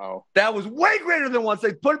 Uh-oh. That was way greater than 1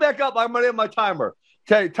 second. Put it back up. I'm going to hit my timer.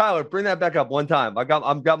 Okay, Tyler, bring that back up one time. I've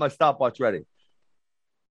got my stopwatch ready.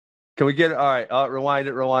 Can we get it? All right. Rewind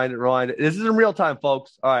it. This is in real time,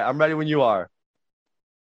 folks. All right. I'm ready when you are.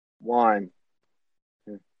 1.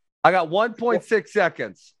 I got 1.6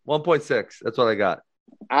 seconds. 1.6. That's what I got.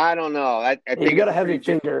 I don't know. I think you got a heavy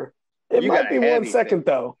finger. It might be 1 second,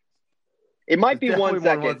 though. It might be 1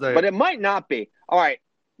 second, but it might not be. All right.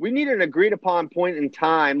 We need an agreed upon point in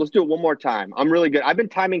time. Let's do it one more time. I'm really good. I've been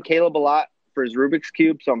timing Caleb a lot for his Rubik's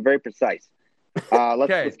Cube, so I'm very precise.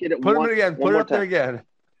 Let's get it. Put it again. Put it up there again.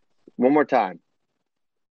 One more time.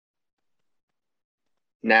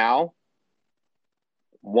 Now,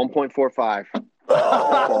 1.45.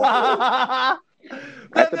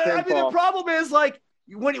 The problem is, like,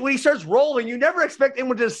 when he starts rolling, you never expect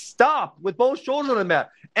anyone to stop with both shoulders on the mat.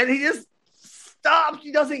 And he just stops.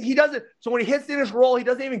 He doesn't. So when he hits the initial roll, he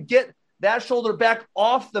doesn't even get that shoulder back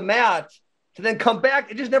off the mat to then come back.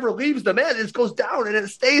 It just never leaves the mat. It just goes down and it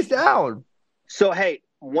stays down. So, hey,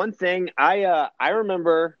 one thing I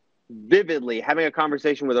remember vividly having a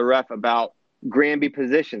conversation with a ref about Granby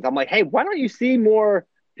positions. I'm like, hey, why don't you see more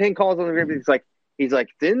pin calls on the Granby? He's like,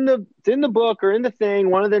 it's in the book or in the thing.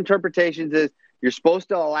 One of the interpretations is you're supposed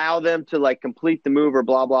to allow them to like complete the move or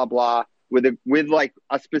blah blah blah with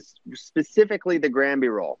specifically the Granby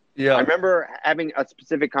roll. Yeah, I remember having a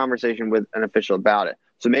specific conversation with an official about it.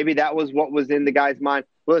 So maybe that was what was in the guy's mind.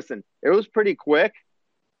 Listen, it was pretty quick.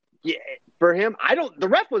 Yeah, for him, the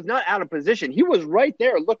ref was not out of position. He was right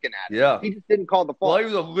there looking at it. Yeah. He just didn't call the fall. Well, he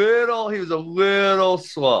was a little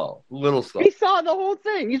slow. He saw the whole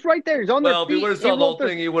thing. He's right there. He's on their feet. Well, if he would have saw the whole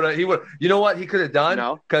thing, he would. You know what he could have done?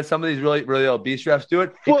 No. Because some of these really, really obese refs do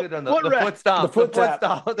it. He could have done the foot stomp. The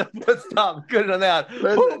foot stomp. Could have done that.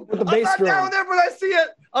 Listen, with the I'm not down there, but I see it.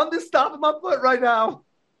 I'm just stomping my foot right now.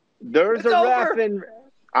 There's a ref, and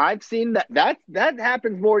I've seen that. That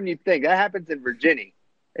happens more than you think. That happens in Virginia.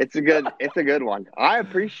 It's a good one. I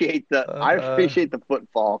appreciate the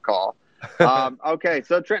footfall call. Okay,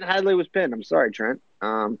 so Trent Hadley was pinned. I'm sorry, Trent.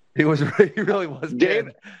 He really was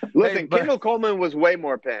pinned. Listen, Kendall Coleman was way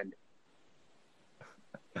more pinned.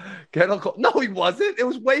 No, he wasn't. It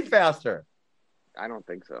was way faster. I don't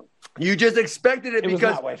think so. You just expected it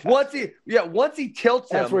because once he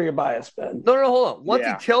tilts him. That's where your bias been. No, hold on. Once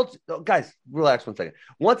he tilts, guys, relax 1 second.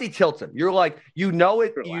 Once he tilts him, you're like,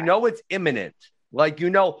 it's imminent. Like,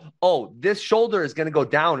 this shoulder is going to go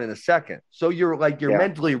down in a second. So you're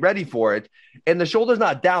mentally ready for it. And the shoulder's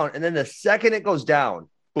not down. And then the second it goes down,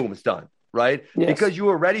 boom, it's done. Right? Yes. Because you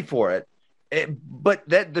were ready for it. But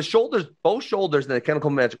both shoulders in the Kendall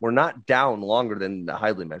Coleman match were not down longer than the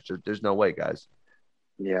Hadley match. There's no way, guys.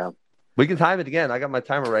 Yeah. We can time it again. I got my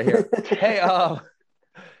timer right here. Hey,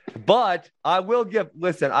 but I will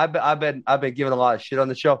listen, I've been giving a lot of shit on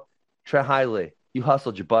the show. Trent Hadley, you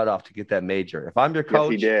hustled your butt off to get that major. If I'm your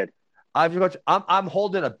coach, yes, he did. I'm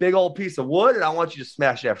holding a big old piece of wood, and I want you to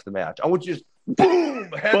smash it after the match. I want you to just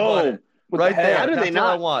boom, headbutt it right there. How do they not?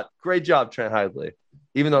 What I want. Great job, Trent Hadley.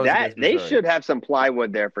 Even though they should have some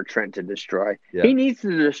plywood there for Trent to destroy. Yeah. He needs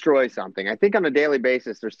to destroy something. I think on a daily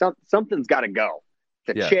basis, there's something's got to go.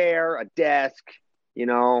 It's a chair, a desk.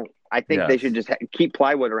 I think they should just keep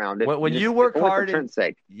plywood around it. When you work hard, for Trent's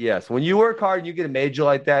sake. Yes, when you work hard and you get a major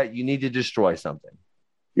like that, you need to destroy something.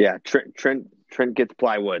 Yeah, Trent gets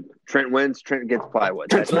plywood. Trent wins. Trent gets plywood.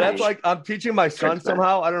 That's like I'm teaching my son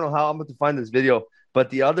somehow. I don't know how I'm going to find this video, but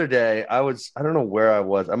the other day I don't know where I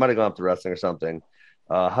was. I might have gone up to wrestling or something.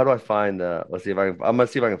 How do I find let's see if I can. I'm gonna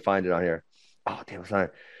see if I can find it on here. Oh damn, it's not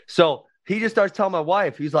here. So he just starts telling my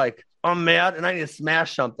wife, he's like, I'm mad and I need to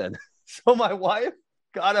smash something. So my wife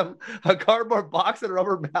got him a cardboard box and a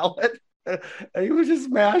rubber mallet, and he was just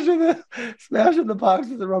smashing the box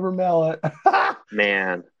with the rubber mallet.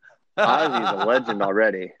 Man, Ozzy's a legend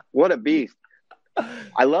already. What a beast.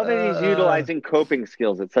 I love that he's utilizing coping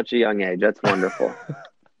skills at such a young age. That's wonderful.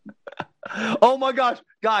 Oh my gosh,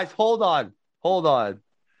 guys, hold on.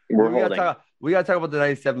 We got to talk about the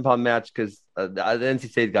 97-pound match because the NC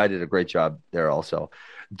State guy did a great job there also.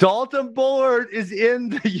 Dalton Bullard is in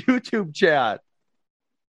the YouTube chat.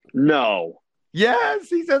 No. Yes,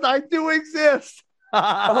 he says, I do exist.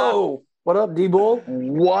 Oh, what up, D-Bull?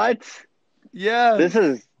 What? Yeah. This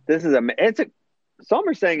is some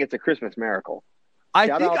are saying it's a Christmas miracle. I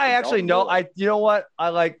think I actually know. You know what?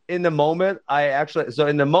 In the moment, I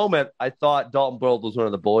thought Dalton Bullard was one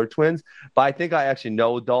of the Bullard twins, but I think I actually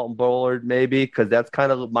know Dalton Bullard maybe because that's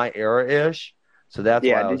kind of my era-ish. So that's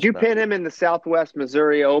why. Did you pin him in the Southwest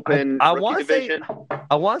Missouri Open? I want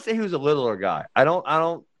to say he was a littler guy.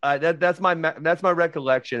 That's my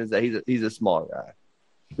recollection is that he's a smaller guy.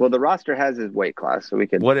 Well, the roster has his weight class, so we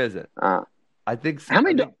could. What is it? I think. How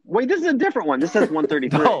many? Wait, this is a different one. This says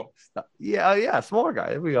 133. No, yeah, smaller guy.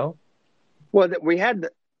 There we go. Well, we had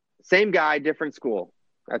the same guy, different school.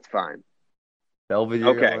 That's fine.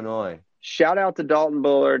 Belvidere, Illinois. Shout out to Dalton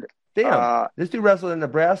Bullard. Damn, this dude wrestled in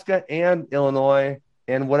Nebraska and Illinois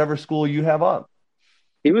and whatever school you have up.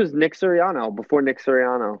 He was Nick Suriano before Nick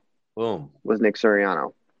Suriano. Boom. Was Nick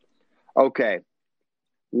Suriano. Okay.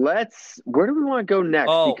 Where do we want to go next?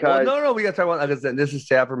 Oh, no, we got to talk about, this is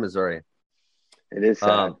Stafford, Missouri. It is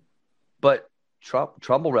sad. But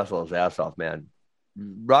Trumbull wrestled his ass off, man.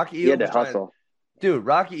 Rocky Elam had to hustle.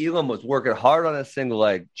 Rocky Elam was working hard on his single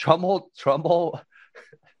leg. Trumbull,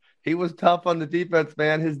 he was tough on the defense,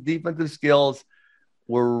 man. His defensive skills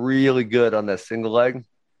were really good on that single leg.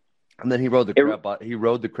 And then he rode the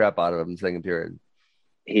crap out of him in the second period.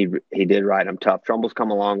 He did ride him tough. Trumbull's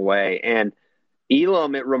come a long way. And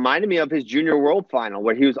Elam, it reminded me of his Junior World Final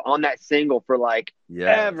where he was on that single for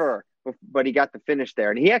ever. But he got the finish there.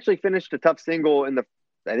 And he actually finished a tough single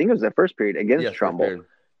I think it was the first period against Trumbull. Yep.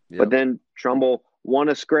 But then Trumbull won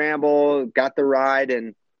a scramble, got the ride,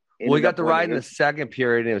 and he got the ride in the second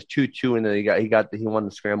period, and it was 2-2, and then he won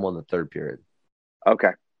the scramble in the third period.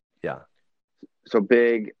 Okay. Yeah. So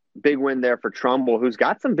big win there for Trumbull, who's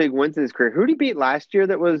got some big wins in his career. Who did he beat last year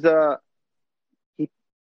that was he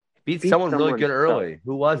beat someone really good early?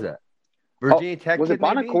 Who was it? Virginia Tech. Was it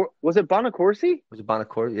Bonacorsi? Was it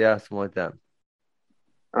Bonacorsi? Yeah, something like that.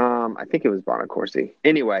 I think it was Bonacorsi.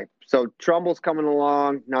 Anyway, so Trumbull's coming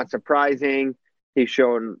along. Not surprising. He's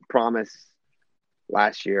shown promise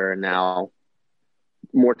last year, and now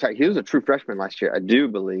more tight. He was a true freshman last year, I do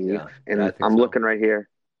believe. Yeah, and I'm looking right here.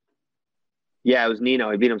 Yeah, it was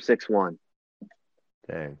Nino. He beat him 6-1.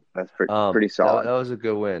 Dang, that's pretty solid. That was a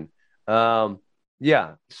good win.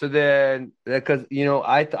 Yeah. So then, because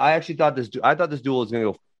I actually thought this duel was going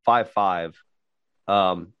to go 5-5.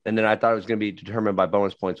 And then I thought it was going to be determined by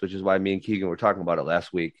bonus points, which is why me and Keegan were talking about it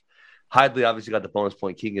last week. Hidley obviously got the bonus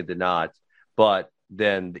point. Keegan did not. But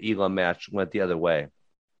then the Elam match went the other way.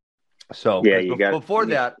 So before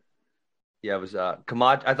that, it was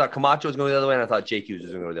Camacho. I thought Camacho was going the other way, and I thought Jake Hughes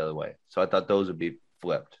was going to go the other way. So I thought those would be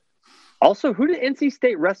flipped. Also, who did NC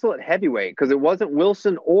State wrestle at heavyweight? Because it wasn't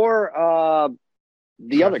Wilson or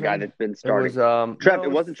the other guy that's been starting.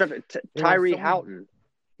 It wasn't Trev. Tyree Houghton.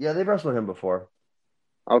 Yeah, they've wrestled him before.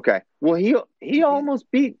 Okay. Well, he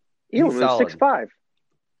almost beat Elam. It was 6-5.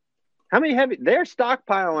 How many heavy? They're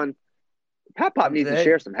stockpiling. Pat Pop needs to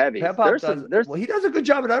share some heavies. He does a good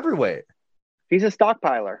job at every weight. He's a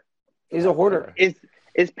stockpiler. He's a hoarder.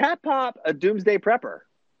 Is Pat Pop a doomsday prepper?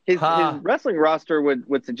 His wrestling roster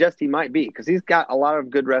would suggest he might be, because he's got a lot of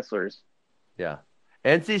good wrestlers. Yeah.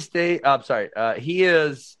 NC State, he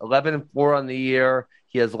is 11-4 on the year.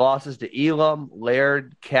 He has losses to Elam,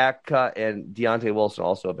 Laird, Katka, and Deontay Wilson,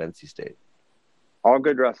 also of NC State. All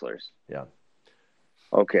good wrestlers. Yeah.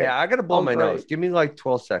 Okay. Yeah, I got to blow my nose. Give me like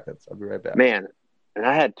 12 seconds. I'll be right back. Man, and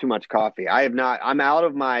I had too much coffee. I'm out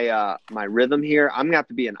of my my rhythm here. I'm going to have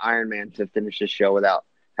to be an Iron Man to finish this show without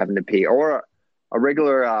having to pee. Or a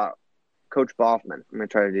regular Coach Boffman. I'm going to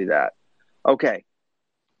try to do that. Okay.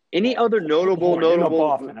 Any other notable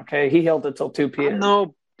Boffman, okay? He held it till 2 p.m.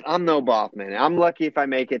 I'm no Boffman. I'm lucky if I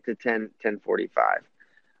make it to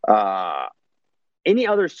 10:45. Any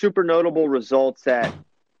other super notable results that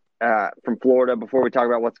from Florida before we talk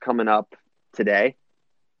about what's coming up today?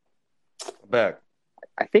 Back.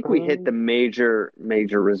 I think we hit the major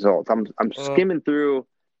results. I'm skimming through.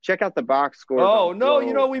 Check out the box score. Oh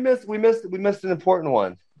no, we missed an important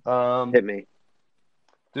one. Hit me.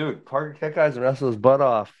 Dude, Parker Keckheisen wrestled his butt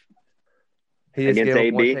off. He just gave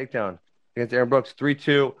up one takedown against Aaron Brooks,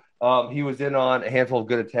 3-2. He was in on a handful of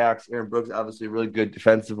good attacks. Aaron Brooks obviously really good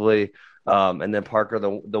defensively. And then Parker,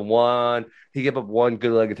 the one, he gave up one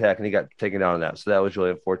good leg attack and he got taken down on that. So that was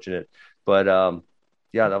really unfortunate. But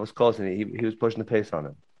yeah, that was close, and he was pushing the pace on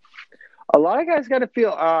him. A lot of guys got to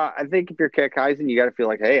feel. I think if you're Keckheisen, you got to feel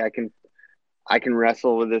like, hey, I can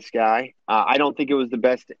wrestle with this guy. I don't think it was the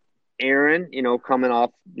best Aaron, coming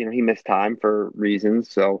off, he missed time for reasons.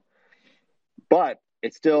 So, but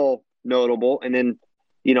it's still notable. And then,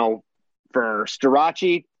 for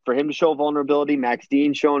Starocci, for him to show vulnerability, Max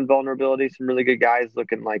Dean showing vulnerability, some really good guys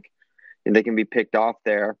looking like they can be picked off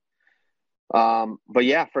there. But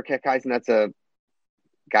yeah, for Keckheisen, that's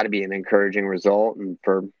got to be an encouraging result. And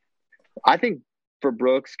I think for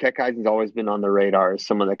Brooks, Keckheisen's always been on the radar as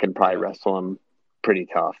someone that can probably wrestle him pretty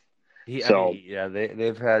tough.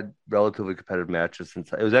 They've had relatively competitive matches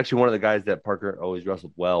since. It was actually one of the guys that Parker always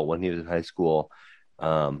wrestled well when he was in high school.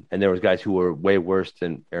 And there was guys who were way worse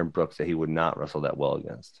than Aaron Brooks that he would not wrestle that well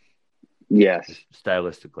against. Yes. Just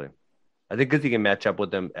stylistically. I think because he can match up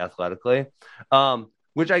with them athletically.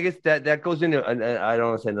 Which I guess that goes into, I don't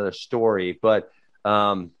want to say another story, but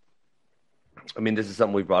this is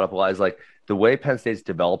something we brought up a lot, is like the way Penn State's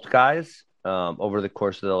developed guys over the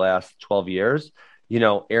course of the last 12 years.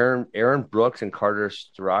 Aaron Brooks and Carter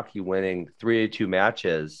Starocci winning 3-2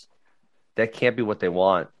 matches, that can't be what they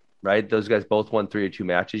want, right? Those guys both won 3-2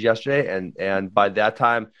 matches yesterday, and by that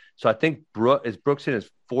time, so I think Brooks in his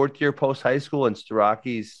 4th year post high school and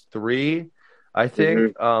Starocci's 3, I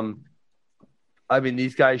think. Mm-hmm.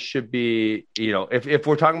 These guys should be, if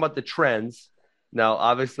we're talking about the trends, now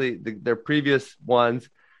obviously their previous ones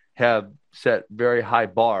have set very high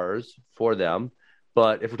bars for them.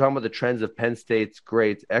 But if we're talking about the trends of Penn State's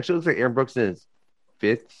greats, actually looks like Aaron Brooks in his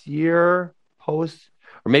 5th year post,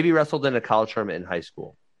 or maybe wrestled in a college tournament in high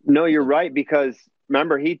school. No, you're right, because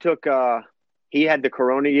remember he had the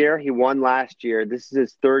Corona year. He won last year. This is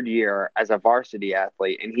his 3rd year as a varsity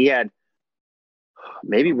athlete, and he had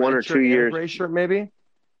maybe 1 or 2 years. Gray shirt, maybe.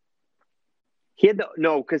 He had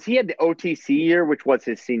because he had the OTC year, which was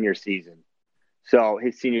his senior season. So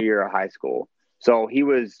his senior year of high school. So he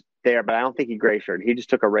was there, but I don't think he gray shirted. He just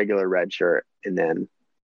took a regular red shirt and then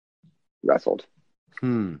wrestled.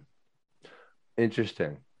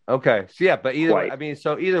 Interesting. Okay. So yeah, but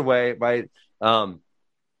either way, right? By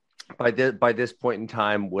this point in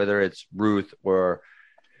time, whether it's Ruth or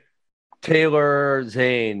Taylor,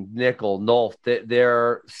 Zane, Nickel, Nolf,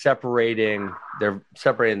 they're separating the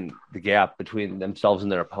gap between themselves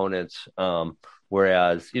and their opponents.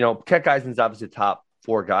 Whereas, Keckeisen is obviously a top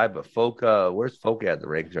 4 guy, but Foka, where's Foka at the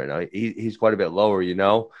rankings right now? He's quite a bit lower,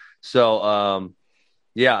 So,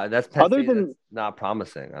 that's not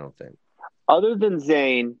promising, I don't think. Other than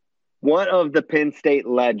Zane, one of the Penn State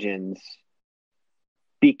legends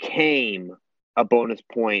became a bonus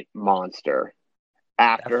point monster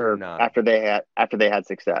after they had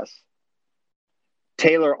success.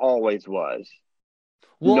 Taylor always was.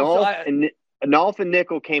 Well, Nolf and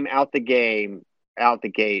Nickel came out the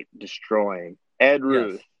gate destroying. Ed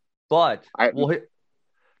Ruth. Yes. But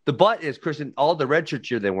the but is, Christian, all the redshirt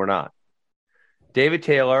year they were not. David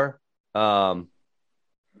Taylor,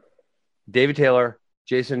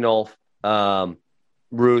 Jason Nolf,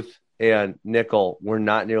 Ruth, and Nickel were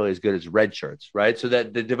not nearly as good as red shirts, right? So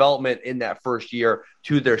that the development in that first year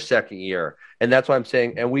to their second year. And that's why I'm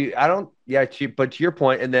saying, but to your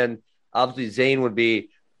point, and then obviously Zane would be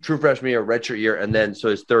true freshman year, redshirt year, and then so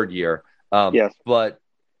his third year. Yes.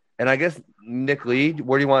 And I guess Nick Lee,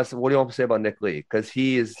 what do you want to say about Nick Lee? Because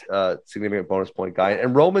he is a significant bonus point guy.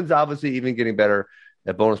 And Roman's obviously even getting better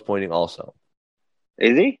at bonus pointing also.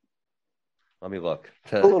 Is he? Let me look.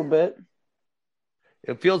 A little bit.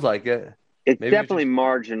 It feels like it. It's definitely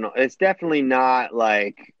marginal. It's definitely not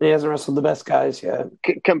like... He hasn't wrestled the best guys yet.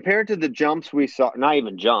 Compared to the jumps we saw, not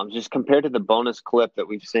even jumps, just compared to the bonus clip that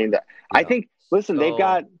we've seen. I think, listen,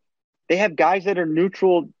 they have guys that are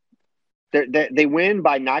neutral. They win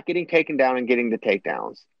by not getting taken down and getting the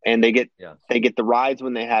takedowns. And they get the rides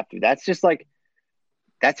when they have to. That's just like...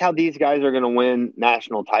 That's how these guys are going to win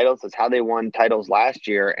national titles. That's how they won titles last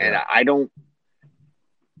year. And I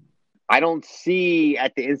don't see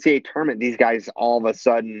at the NCAA tournament these guys all of a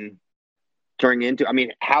sudden turning into. I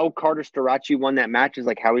mean, how Carter Starachi won that match is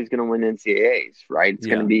like how he's going to win NCAAs, right? It's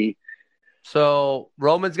going to be. So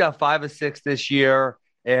Roman's got 5 of 6 this year,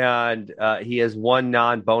 and he has 1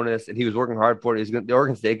 non-bonus, and he was working hard for it. The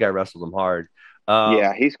Oregon State guy wrestled him hard.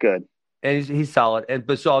 He's good. And he's solid.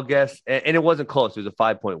 So I'll guess, and it wasn't close. It was a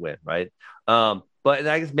 5-point win, right? But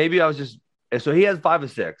I guess maybe I was just. So he has 5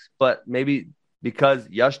 of 6, but maybe because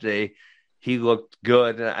yesterday he looked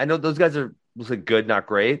good. And I know those guys was good, not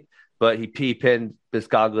great, but he pinned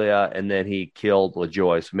Biscaglia and then he killed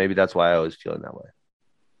LaJoy. So maybe that's why I was feeling that way.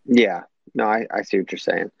 Yeah. No, I see what you're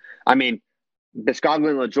saying. I mean, Biscaglia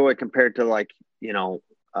and LaJoy compared to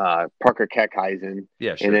Parker Keckeisen.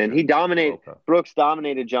 Yeah, sure. And then he dominated. Okay. Brooks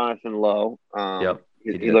dominated Jonathan Lowe.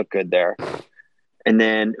 He looked good there. And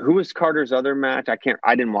then who was Carter's other match?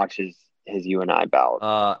 I didn't watch his UNI bout.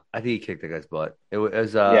 I think he kicked the guy's butt. It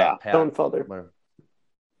was Stone Felder.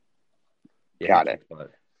 Got it.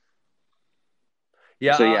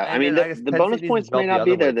 Yeah. So I mean the bonus points may not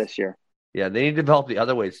be there this year. Yeah, they need to develop the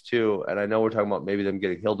other weights too. And I know we're talking about maybe them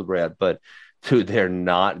getting Hildebrand, but dude, they're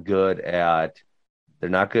not good at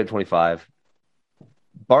 25.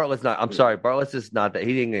 Bartlett's not. I'm sorry, Bartlett's is not that.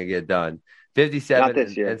 He ain't gonna get done. 57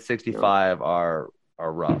 and 65 are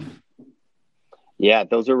rough. Yeah,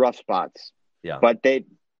 those are rough spots. Yeah, but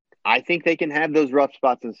I think they can have those rough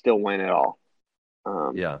spots and still win it all.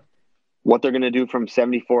 What they're going to do from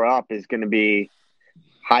 74 up is going to be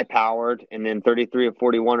high powered, and then 33 or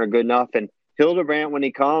 41 are good enough. And Hildebrand, when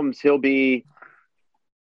he comes, he'll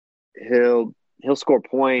score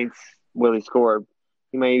points. Will he score?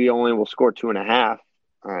 He maybe only will score 2.5.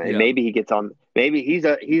 And maybe he gets on. Maybe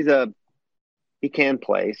he can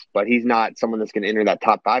place, but he's not someone that's going to enter that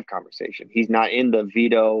top 5 conversation. He's not in the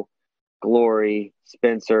Vito, Glory,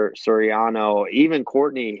 Spencer, Soriano, even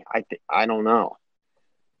Courtney. I don't know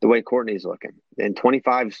the way Courtney's looking. And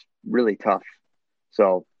 25's really tough.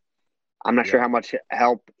 So I'm not sure how much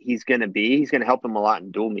help he's going to be. He's going to help him a lot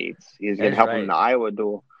in dual meets. He's going to help him in the Iowa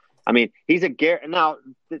duel. I mean, he's now.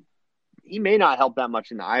 He may not help that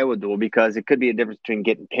much in the Iowa duel because it could be a difference between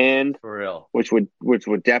getting pinned, for real, which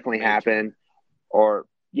would definitely happen, or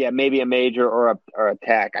maybe a major or a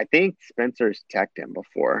tech. I think Spencer's teched him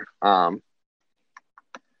before.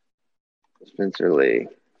 Spencer Lee,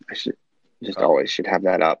 I should have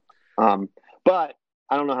that up. But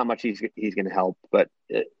I don't know how much he's going to help, but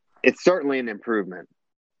it's certainly an improvement.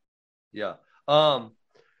 Yeah,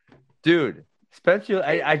 dude. Spencer,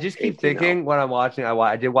 I just keep thinking when I'm watching. I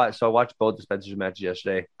watched both the Spencer's matches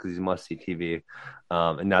yesterday because he's must-see TV,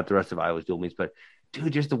 and not the rest of Iowa's dual meets. But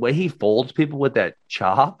dude, just the way he folds people with that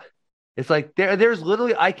chop, it's like there's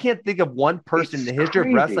literally I can't think of one person in the history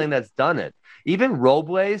of wrestling that's done it. Even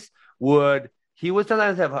Robles would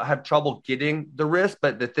sometimes have trouble getting the wrist,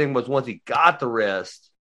 but the thing was once he got the wrist,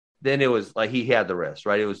 then it was like he had the wrist,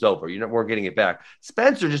 right? It was over. You weren't getting it back.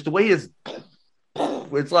 Spencer, just the way he is,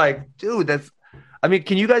 it's like, dude,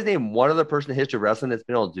 can you guys name one other person in history of wrestling that's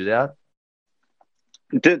been able to do that?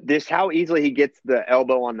 This how easily he gets the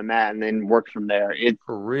elbow on the mat and then works from there. It's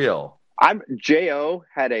for real. Jo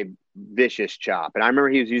had a vicious chop, and I remember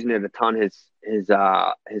he was using it a ton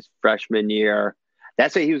his freshman year.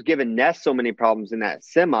 That's why he was giving Ness so many problems in that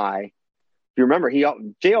semi. If you remember,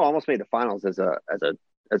 Jo almost made the finals as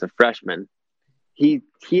a freshman. He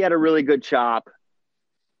had a really good chop,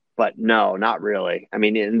 but no, not really. I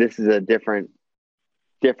mean, and this is a different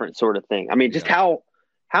sort of thing. I mean, just how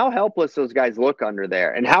helpless those guys look under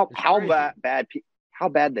there, and how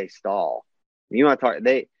bad they stall. You want to talk?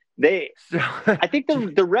 I think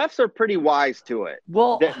the refs are pretty wise to it.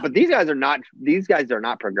 Well, but these guys are not. These guys are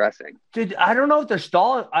not progressing. Dude, I don't know if they're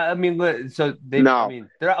stalling. I mean, so they. No. I mean,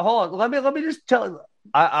 hold on. Let me just tell.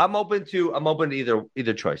 I'm open to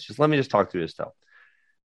either choice. Just let me just talk through this stuff.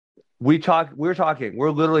 We're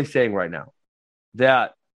literally saying right now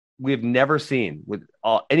that we've never seen with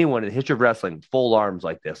anyone in the history of wrestling full arms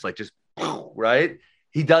like this, like just right.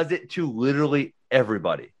 He does it to literally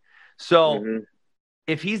everybody. So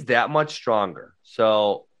if he's that much stronger,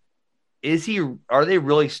 so are they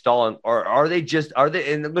really stalling, or are they?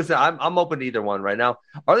 And listen, I'm open to either one right now.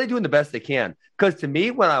 Are they doing the best they can? Because to me,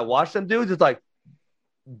 when I watch them dudes, it's like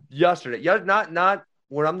yesterday. Not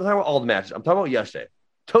when I'm talking about all the matches. I'm talking about yesterday.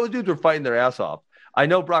 Those dudes were fighting their ass off. I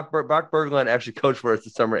know Brock Berglund actually coached for us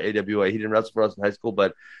this summer at AWA. He didn't wrestle for us in high school,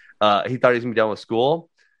 but he thought he was going to be done with school.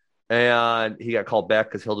 And he got called back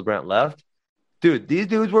because Hildebrandt left. Dude, these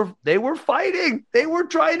dudes were fighting. They were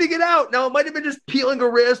trying to get out. Now, it might have been just peeling a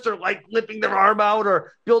wrist or like lifting their arm out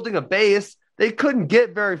or building a base. They couldn't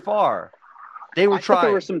get very far. They were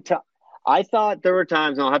trying. I thought there were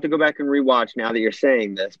times, and I'll have to go back and rewatch now that you're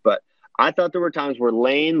saying this, but I thought there were times where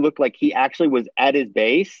Lane looked like he actually was at his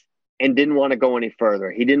base and didn't want to go any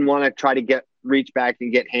further. He didn't want to try to reach back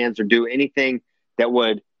and get hands or do anything that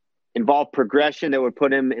would involve progression that would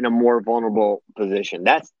put him in a more vulnerable position.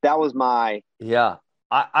 That was my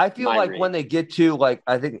I feel like when they get to like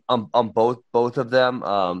I think on both of them,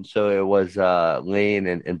 so it was Lane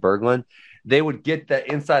and Berglund, they would get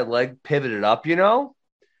the inside leg pivoted up,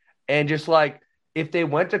 and just like if they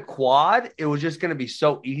went to quad, it was just going to be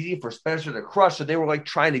so easy for Spencer to crush. So they were like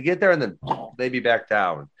trying to get there, and then they'd be back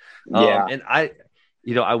down. And I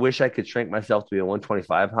wish I could shrink myself to be a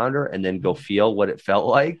 125 pounder and then go feel what it felt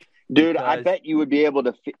like. Dude, I bet you would be able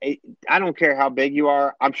to I don't care how big you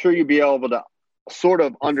are. I'm sure you'd be able to sort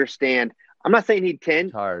of understand. I'm not saying he'd turn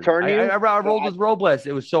you. I rolled with Robles.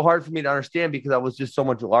 It was so hard for me to understand because I was just so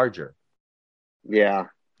much larger. Yeah.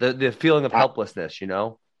 The feeling of helplessness, I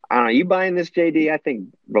don't know. You buying this, JD? I think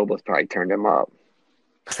Robles probably turned him up.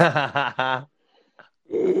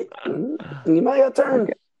 You might have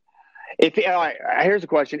turned. All right, here's a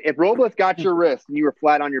question. If Robles got your wrist and you were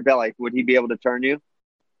flat on your belly, would he be able to turn you?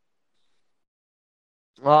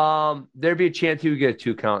 There'd be a chance he would get a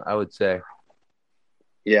 2 count, I would say.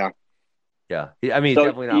 Yeah. Yeah. I mean, so,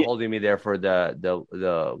 definitely not holding me there for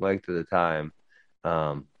the length of the time.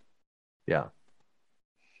 Yeah.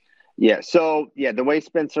 Yeah. So, the way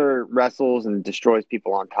Spencer wrestles and destroys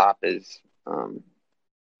people on top is,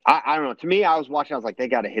 I don't know. To me, I was watching, I was like, they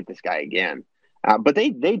got to hit this guy again. But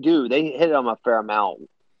they do. They hit him a fair amount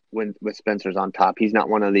with Spencer's on top. He's not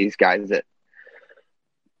one of these guys that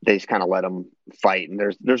they just kind of let him fight. And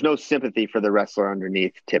there's no sympathy for the wrestler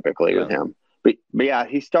underneath typically with him. But yeah,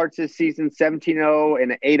 he starts his season 17-0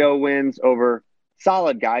 and 8-0 wins over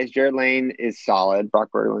solid guys. Jared Lane is solid. Brock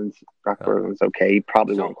Berglund's okay. He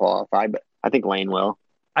probably won't qualify, but I think Lane will.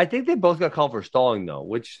 I think they both got called for stalling though,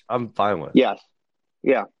 which I'm fine with. Yes.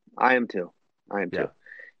 Yeah, I am too.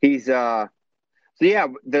 He's now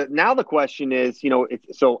the question is,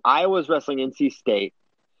 so Iowa's wrestling NC State,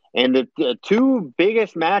 and the two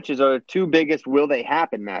biggest matches are the two biggest will they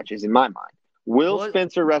happen matches in my mind. Will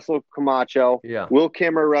Spencer wrestle Camacho? Yeah. Will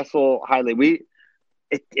Kimmer wrestle Hidlay?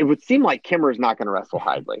 It would seem like Kimmer is not going to wrestle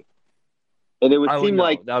Hidlay. And it would seem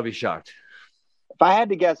like I would be shocked. If I had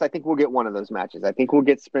to guess, I think we'll get one of those matches. I think we'll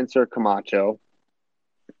get Spencer Camacho.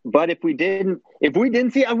 But if we didn't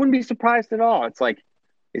see, I wouldn't be surprised at all. It's like,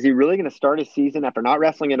 is he really going to start his season after not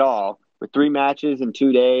wrestling at all with 3 matches in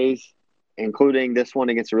 2 days, including this one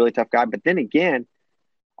against a really tough guy? But then again,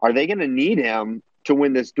 are they going to need him to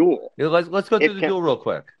win this duel? Yeah, let's go through the duel real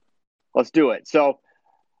quick. Let's do it. So,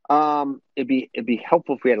 it'd be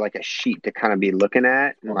helpful if we had like a sheet to kind of be looking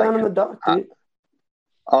at. Down in the doc, dude.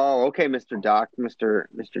 Oh, okay, Mr. Doc, Mr.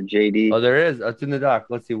 JD. Oh, there is. It's in the doc.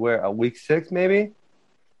 Let's see where. Week 6, maybe.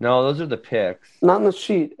 No, those are the picks. Not in the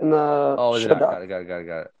sheet. In the got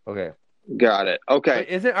it. Okay. Got it. Okay.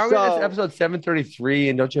 Wait, are we in this episode 733?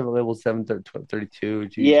 And don't you have a label 732?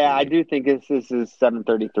 Yeah, I do think this is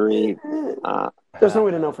 733. There's no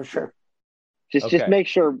way to know for sure. Just make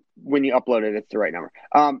sure when you upload it, it's the right number.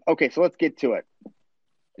 Okay, so let's get to it.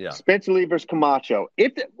 Yeah. Spencer Lee versus Camacho.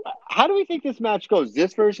 How do we think this match goes?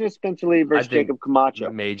 This version of Spencer Lee versus Jacob Camacho.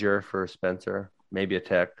 Major for Spencer, maybe a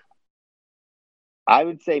tech. I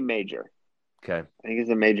would say major. Okay. I think it's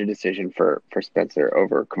a major decision for Spencer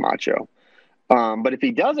over Camacho. But if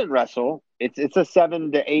he doesn't wrestle, it's a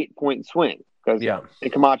 7 to 8 point swing because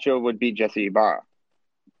Camacho would beat Jesse Ibarra.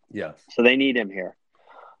 Yeah. So they need him here.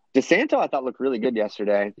 DeSanto, I thought, looked really good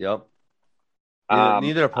yesterday. Yep.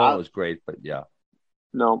 Neither opponent was great, but yeah.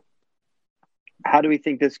 No. How do we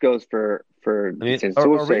think this goes for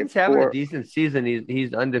Arin's having a decent season.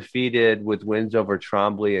 He's undefeated with wins over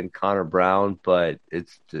Trombley and Connor Brown, but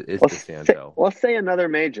it's DeSanto. Let's say another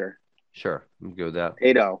major. Sure. I'm good with that.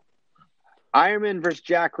 8-0. Ironman versus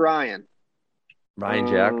Jack Ryan. Ryan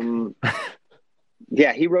Jack?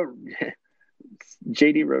 Yeah, he wrote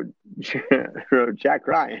JD wrote Jack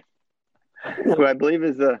Ryan, who I believe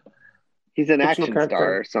is he's an action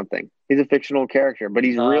star or something. He's a fictional character, but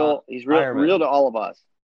he's real. He's real to all of us.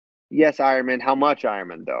 Yes, Ironman. How much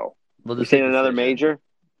Ironman though? You saying another major?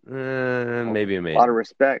 Maybe a major. A lot of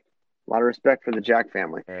respect for the Jack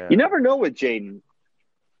family. Yeah. You never know with Jaden.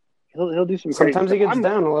 He'll do some. Sometimes he gets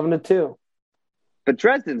down 11-2. But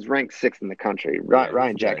Dresden's ranked 6th in the country.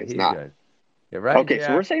 Ryan Jack is not. Yeah, right. Okay,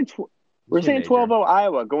 so we're saying 12-0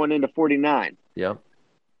 Iowa going into 49. Yep.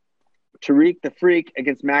 Tariq the Freak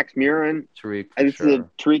against Max Murin. Tariq. This is a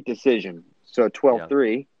Tariq decision. So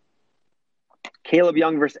 12-3. Yeah. Caleb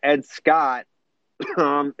Young versus Ed Scott.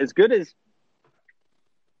 As good as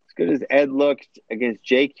Ed looked against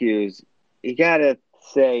JQs, you gotta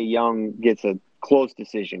say Young gets a close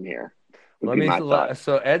decision here. So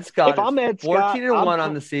Ed Scott is 14-1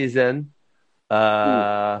 on the season.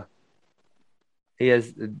 He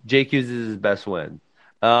has JQs is his best win.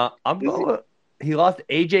 He lost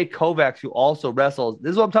AJ Kovacs, who also wrestles.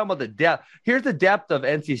 This is what I'm talking about, the depth. Here's the depth of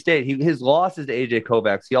NC State. His loss is to AJ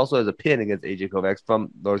Kovacs. He also has a pin against AJ Kovacs from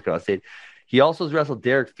North Carolina State. He also has wrestled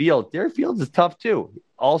Derek Fields. Derek Fields is tough too,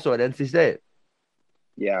 also at NC State.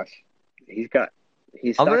 Yes. He's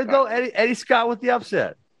I'm going to go Eddie Scott with the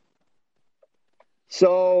upset.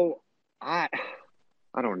 So, I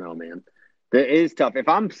don't know, man. It is tough. If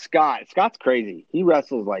I'm Scott's crazy. He can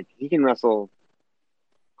wrestle like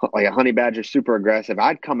a honey badger, super aggressive.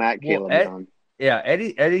 I'd come at Caleb Young. Yeah,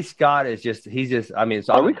 Eddie Scott is just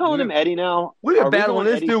are we calling him Eddie now? We've been battling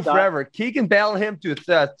this dude forever. Keegan battled him to a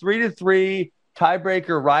 3-3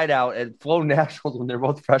 tiebreaker ride out at Flow Nationals when they're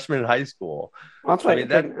both freshmen in high school. That's right.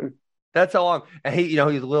 That's how long. And he's a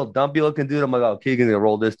little dumpy looking dude. I'm like, oh, Keegan's gonna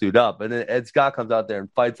roll this dude up. And then Ed Scott comes out there and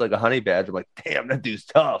fights like a honey badger. I'm like, damn, that dude's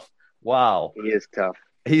tough. Wow. He is tough.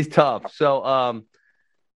 He's tough. So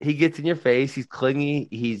he gets in your face. He's clingy.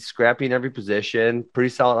 He's scrappy in every position. Pretty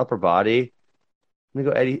solid upper body. I'm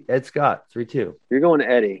gonna go Ed Scott, 3-2. You're going to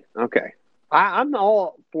Eddie. Okay. I'm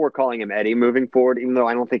all for calling him Eddie moving forward, even though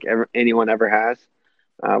I don't think anyone ever has.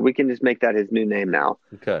 We can just make that his new name now.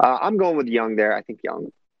 Okay. I'm going with Young there. I think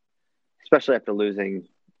Young, especially after losing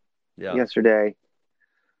yesterday.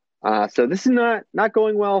 So this is not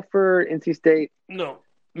going well for NC State. No.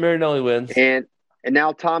 Marinelli wins. And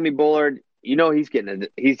now Tommy Bullard, he's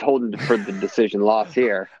holding for the decision loss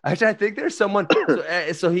here. Actually, I think there's someone.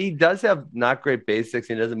 So he does have not great basics.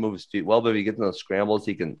 He doesn't move his feet well, but if he gets in those scrambles,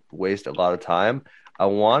 he can waste a lot of time. I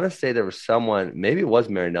want to say there was someone, maybe it was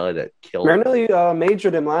Marinelli that killed him. Marinelli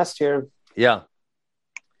majored him last year. Yeah.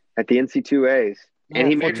 At the NC2As. And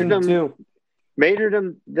he majored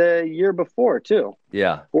him the year before, too.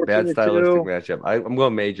 Yeah. Bad stylistic matchup. I'm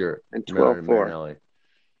going major. And 12-4. Marinelli.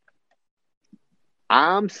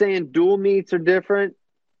 I'm saying dual meets are different.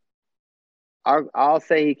 I'll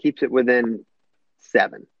say he keeps it within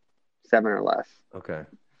 7 or less. Okay.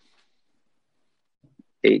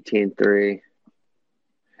 18-3.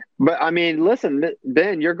 But, I mean, listen,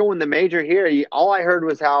 Ben, you're going the major here. All I heard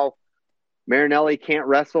was how Marinelli can't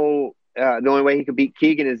wrestle. The only way he could beat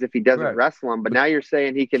Keegan is if he doesn't wrestle him. But now you're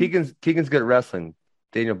saying he can. Keegan's good at wrestling.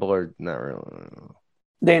 Daniel Bullard, not really.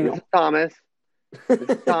 Daniel. This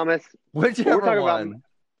is Thomas. Whichever one.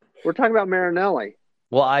 We're talking about Marinelli.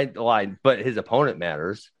 But his opponent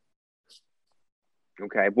matters.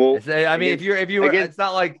 Okay. Well, I mean, if you it's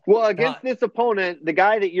not like against this opponent, the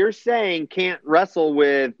guy that you're saying can't wrestle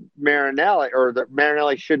with Marinelli, or that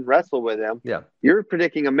Marinelli shouldn't wrestle with him. Yeah. You're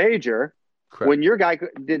predicting a major. Correct. when your guy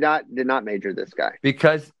did not major this guy?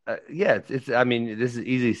 Because it's I mean, this is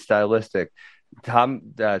easy stylistic.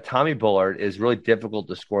 Tommy Bullard is really difficult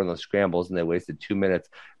to score in those scrambles, and they wasted 2 minutes.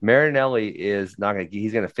 Marinelli is not going to.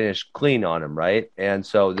 He's going to finish clean on him, right? And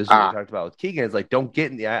so this is what we talked about with Keegan. It's like, don't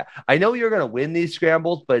get in the. I know you're going to win these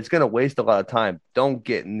scrambles, but it's going to waste a lot of time. Don't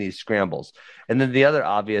get in these scrambles. And then the other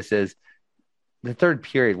obvious is the third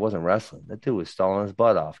period wasn't wrestling. That dude was stalling his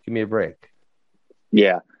butt off. Give me a break.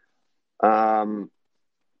 Yeah.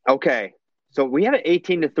 Okay. So we have it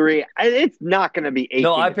 18-3. It's not going to be 18.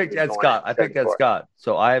 No, I picked Ed Scott. I picked Ed Scott.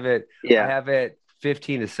 So I have it. Yeah. I have it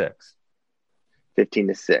 15-6.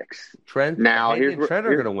 15-6. Trent. Now Trent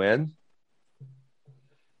are going to win.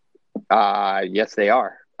 Yes, they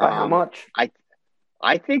are. How much?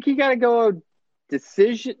 I think you got to go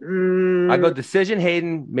decision. I go decision.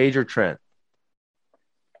 Hayden, major Trent.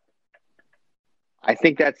 I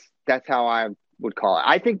think that's how I would call it.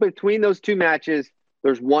 I think between those two matches,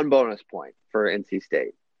 there's one bonus point for NC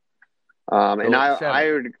State. And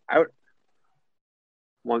I would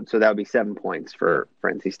so that would be 7 points for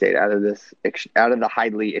NC State out of the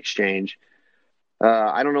Hidley exchange.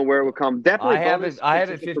 I don't know where it would come. Definitely, I have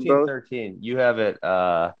it 15-13. You have it.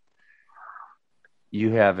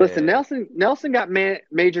 Listen, Nelson got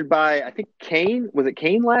majored by, I think, Kane. Was it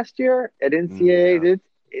Kane last year at NCAA?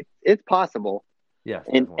 Yeah. It's possible. Yes,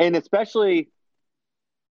 and especially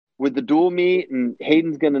with the dual meet, and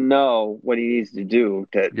Hayden's going to know what he needs to do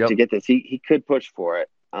to get this. He could push for it.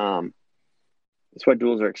 That's why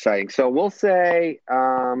duels are exciting. So we'll say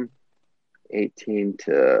 18-6,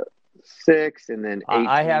 and then 18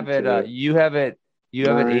 I have it. You have it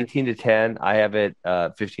 18-10. I have it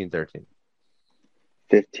 15-13.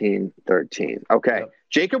 15-13. Okay. Yep.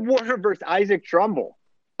 Jacob Warner versus Isaac Trumbull.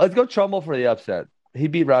 Let's go Trumbull for the upset. He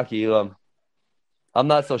beat Rocky Elam. I'm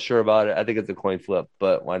not so sure about it. I think it's a coin flip,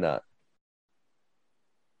 but why not?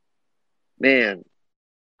 Man.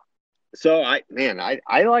 So I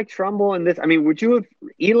like Trumbull in this. I mean, would you have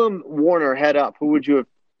Elam, Warner head up? Who would you have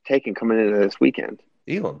taken coming into this weekend?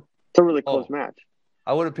 Elam. It's a really close match.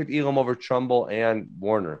 I would have picked Elam over Trumbull and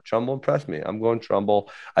Warner. Trumbull impressed me. I'm going Trumbull.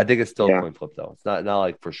 I think it's still a coin flip though. It's not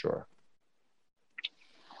like for sure.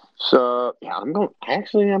 So yeah, I'm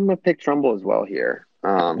gonna pick Trumbull as well here.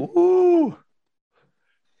 Ooh.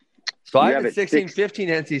 So I have it 16-15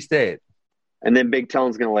 NC State. And then Big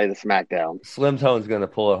Tone's going to lay the smack down. Slim Tone's going to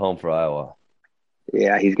pull it home for Iowa.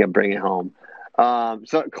 Yeah, he's going to bring it home.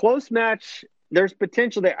 So close match, there's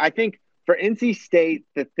potential there. I think for NC State,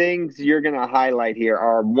 the things you're going to highlight here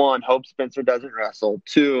are, one, Hope Spencer doesn't wrestle.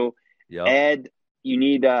 Two, Ed, you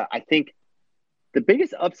need I think the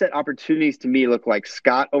biggest upset opportunities to me look like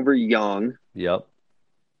Scott over Young. Yep.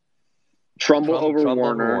 Trumbull over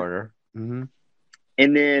Warner. Mm-hmm.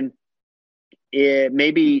 And then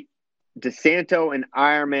maybe DeSanto and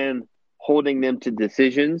Ironman holding them to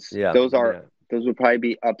decisions. Yeah, those would probably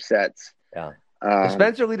be upsets. Yeah. If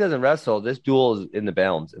Spencer Lee doesn't wrestle, this duel is in the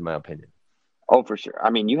balance, in my opinion. Oh, for sure.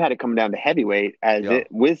 I mean, you had it come down to heavyweight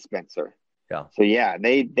with Spencer. Yeah. So yeah,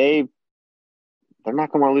 they're not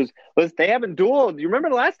going to lose. Listen, they haven't dueled. You remember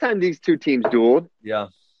the last time these two teams dueled? Yeah.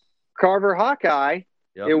 Carver Hawkeye.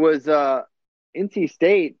 Yep. It was NC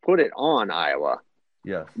State put it on Iowa.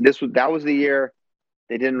 Yeah. That was the year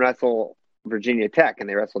they didn't wrestle Virginia Tech and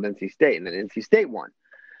they wrestled NC State, and then NC State won.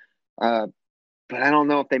 But I don't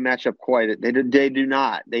know if they match up quite. They do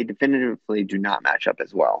not. They definitively do not match up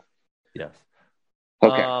as well. Yes.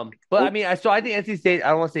 Okay. But I mean, I think NC State, I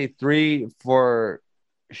don't want to say 3 for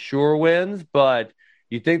sure wins, but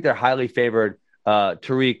you think they're highly favored.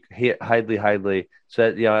 Tariq, Hidley.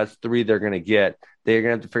 So that's 3 they're going to get. They're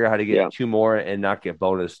going to have to figure out how to get 2 more and not get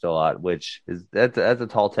bonused a lot, which is that's a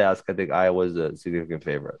tall task. I think Iowa's a significant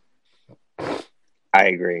favorite. I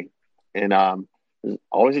agree. And there's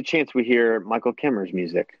always a chance we hear Michael Kimmer's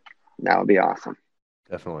music. That would be awesome.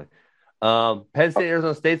 Definitely. Penn State,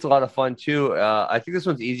 Arizona State's a lot of fun too. I think this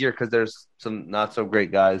one's easier because there's some not so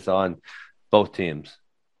great guys on both teams.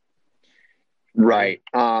 Right.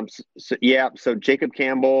 So Jacob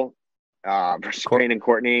Campbell versus Crane and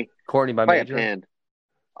Courtney. Courtney by major. A pin.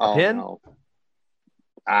 A pin? No.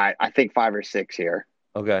 I think 5 or 6 here.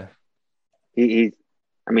 Okay. He's.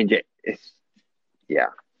 I mean,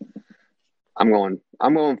 I'm going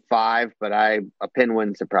 5, but a pin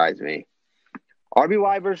wouldn't surprise me.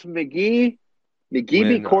 RBY versus McGee. McGee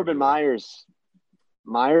beat Corbin Myers.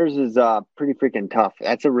 Myers is pretty freaking tough.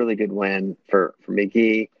 That's a really good win for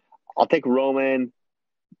McGee. I'll take Roman.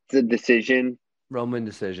 It's a decision. Roman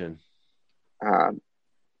decision.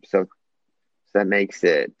 So that makes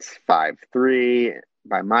it 5-3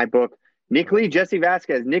 by my book. Nick Lee, Jesse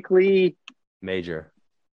Vasquez. Nick Lee. Major.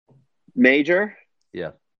 Major.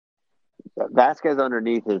 Yeah. Vasquez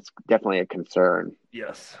underneath is definitely a concern.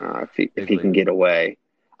 Yes. If he can get away.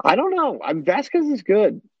 I don't know. Vasquez is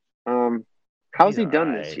good. How's he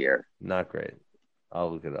done this year? Not great.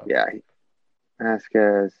 I'll look it up. Yeah.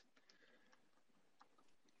 Vasquez.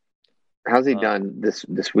 How's he done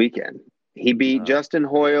this weekend? He beat Justin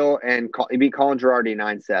Hoyle and he beat Colin Girardi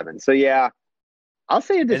 9-7. So, yeah, I'll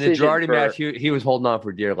say a decision. In the Girardi match, he was holding on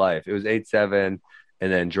for dear life. It was 8-7,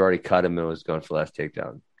 and then Girardi cut him and was going for last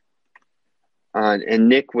takedown. And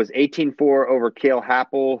Nick was 18-4 over Cale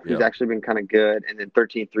Happel, who's actually been kind of good, and then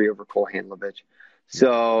 13-3 over Cole Handlovich.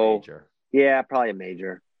 So, yeah, probably a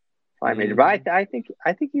major. Major. But I think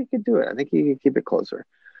you could do it. I think you can keep it closer.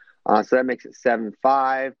 So that makes it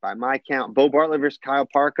 7-5 by my count. Bo Bartlett versus Kyle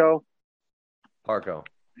Parko.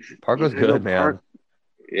 Parko's good, man.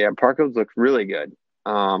 Parko's looks really good.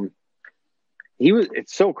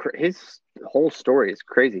 His whole story is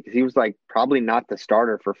crazy because he was like probably not the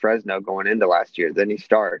starter for Fresno going into last year. Then he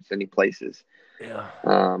starts and he places. Yeah.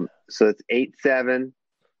 So it's 8-7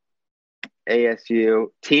 ASU.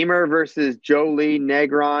 Teamer versus Jolie,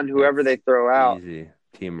 Negron, whoever they throw out. Easy.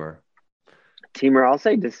 Teamer, I'll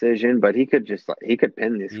say decision, but he could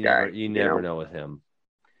pin this guy. You never know with him.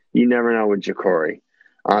 You never know with Ja'Cory.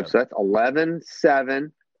 So that's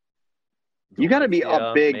 11-7. You got to be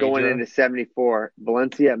up big going into 74.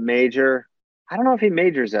 Valencia major. I don't know if he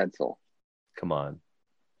majors, Edsel. Come on.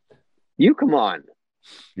 You come on.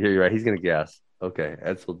 Yeah, you're right. He's going to guess. Okay.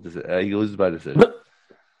 Edsel, he loses by decision.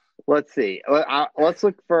 Let's see. Let's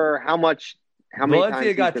look for how many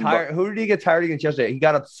Valencia times got tired. Who did he get tired against yesterday? He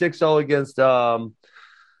got up 6-0 against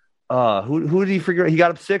who did he figure? He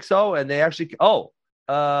got up 6-0 and they actually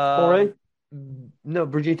Alright. No,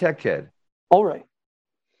 Virginia Tech kid. Alright,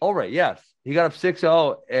 yes. He got up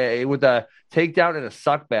 6-0 with a takedown and a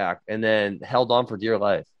suck back and then held on for dear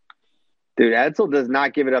life. Dude, Edsel does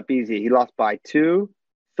not give it up easy. He lost by 2,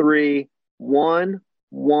 3, 1,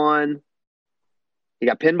 1. He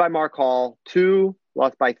got pinned by Mark Hall. 2,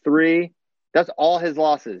 lost by 3. That's all his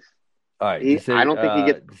losses. All right. I don't think he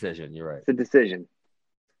gets decision. You're right. It's a decision.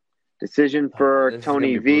 Decision for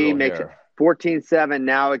Tony V makes it 14-7.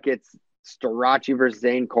 Now it gets Storace versus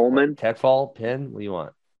Zane Coleman. Tech fall, pin? What do you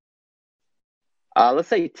want? Let's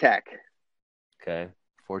say Tech. Okay.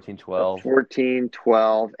 14-12.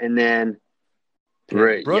 14-12. And then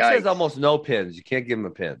Brooks has almost no pins. You can't give him a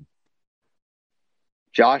pin.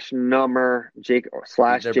 Josh Nummer, Jacob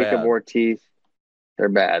Ortiz. They're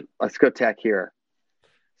bad. Let's go Tech here.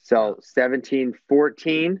 So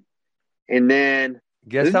 17-14. And then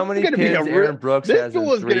guess how many pins Aaron Brooks has in 3 years. This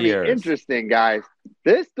duel is going to be interesting, guys.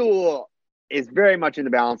 This duel is very much in the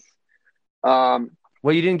balance.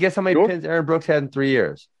 Well, you didn't guess how many pins Aaron Brooks had in 3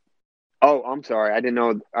 years. Oh, I'm sorry. I didn't know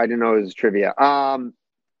it was trivia.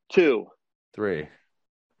 2. 3.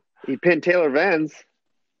 He pinned Taylor Venz.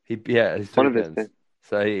 He's 3 pins.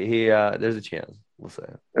 So he there's a chance. We'll say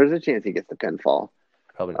there's a chance he gets the pinfall.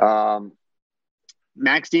 Probably not.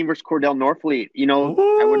 Max Dean versus Cordell Norfleet.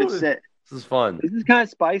 I would have said this is fun. This is kind of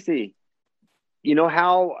spicy. You know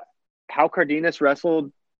how Cardenas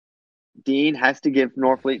wrestled Dean has to give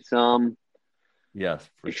Norfleet some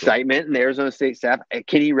excitement in the Arizona State staff.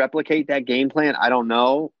 Can he replicate that game plan? I don't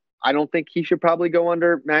know. I don't think he should probably go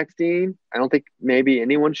under Max Dean. I don't think maybe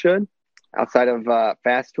anyone should outside of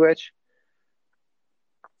Fast Twitch.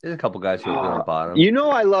 There's a couple guys who are on bottom.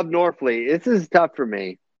 I love Norfleet. This is tough for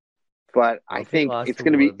me, but I think it's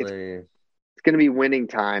going to be winning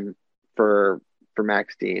time for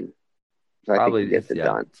Max Dean. So probably I think he gets it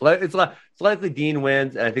done. It's likely Dean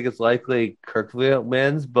wins, and I think it's likely Kirkville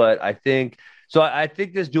wins. But I think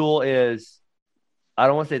this duel is. I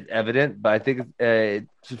don't want to say it's evident, but I think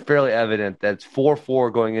it's fairly evident that it's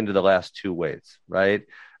 4-4 going into the last 2 weights, right?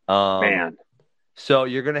 Man. So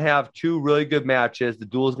you're going to have 2 really good matches. The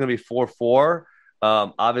duel is going to be 4-4.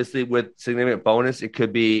 Obviously, with significant bonus, it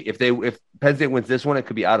could be if Penn State wins this one, it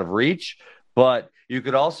could be out of reach. But you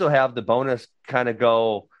could also have the bonus kind of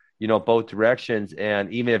go, both directions.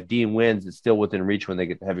 And even if Dean wins, it's still within reach when they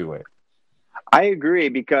get to heavyweight. I agree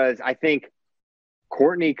because I think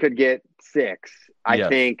Courtney could get 6. I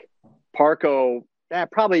think Parko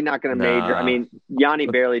probably not going to major. I mean, Yanni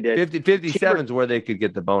barely did. 57 is where they could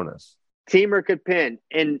get the bonus. Teamer could pin.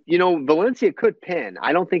 And, Valencia could pin.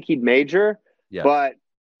 I don't think he'd major, but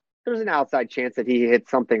there's an outside chance that he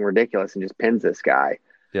hits something ridiculous and just pins this guy.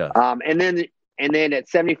 Yeah. And then at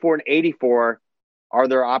 74 and 84, are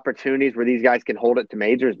there opportunities where these guys can hold it to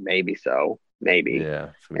majors? Maybe so. Maybe. Yeah.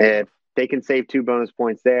 If they can save 2 bonus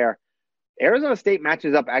points there. Arizona State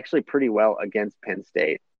matches up actually pretty well against Penn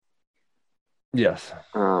State. Yes.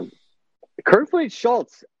 Kerfleet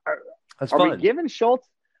Schultz. That's Are fun. we giving Schultz?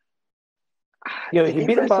 Yo, he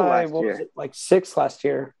beat him by, what was it, like 6 last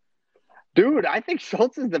year. Dude, I think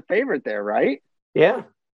Schultz is the favorite there, right? Yeah.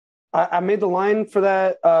 I made the line for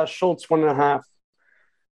that Schultz 1.5.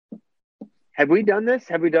 Have we done this?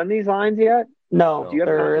 Have we done these lines yet? No,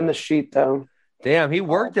 they're in the sheet, though. Damn, he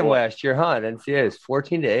worked him last year, huh? NCAA is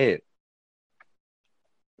 14-8.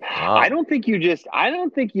 Wow. I don't think you just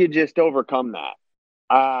overcome that.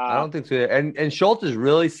 I don't think so. And Schultz is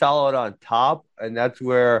really solid on top, and that's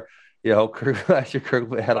where Kirk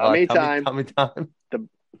had a lot of tummy time.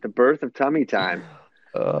 The birth of tummy time.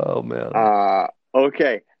 Oh man.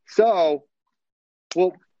 Okay. So,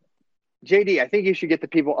 well, JD, I think you should get the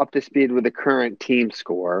people up to speed with the current team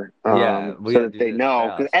score. So that they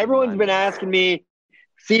know, because everyone's been asking me,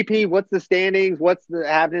 CP, what's the standings? What's the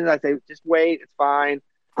happening? I say, just wait, it's fine.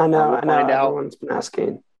 I know. Everyone's been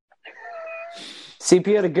asking.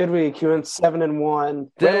 CP had a good week. He went 7-1.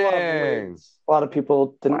 Dang. A lot of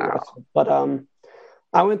people didn't wrestle, but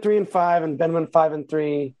I went 3-5, and Ben went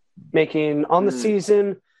 5-3, making on the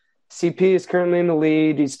season. CP is currently in the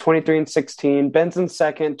lead. He's 23-16. Ben's in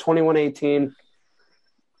second, 21-18,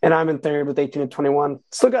 and I'm in third with 18-21.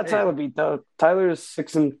 Still got Tyler beat though. Tyler is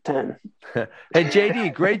 6-10. Hey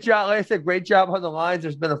JD, great job. Like I said, great job on the lines.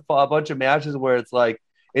 There's been a bunch of matches where it's like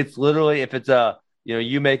it's literally if it's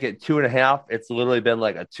you make it 2.5, it's literally been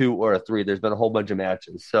like a 2 or a 3. There's been a whole bunch of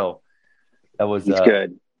matches, so that was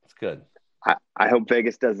good. It's good. I hope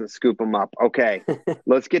Vegas doesn't scoop them up. Okay,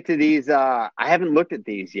 let's get to these. I haven't looked at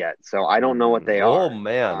these yet, so I don't know what they are. Oh,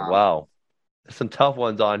 man. Wow. There's some tough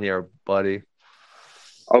ones on here, buddy.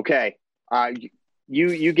 Okay.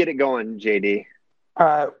 You get it going, JD. All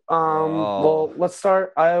right. Well, let's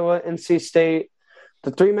start Iowa, NC State. The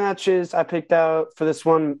 3 matches I picked out for this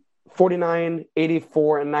one, 49,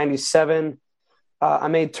 84, and 97. I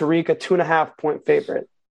made Tariq a 2.5-point favorite.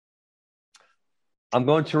 I'm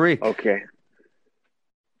going Tariq. Okay.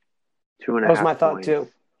 2.5. That was my thought too.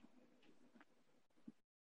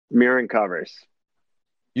 Murin covers.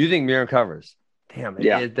 You think Murin covers? Damn,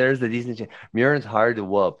 there's the decent chance. Murin's hard to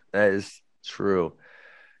whoop. That is true.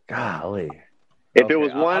 Golly. If it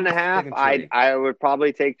was 1.5, I would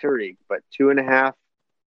probably take Tariq, but 2.5,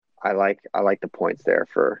 I like the points there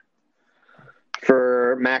for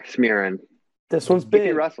Max Murin. This one's big.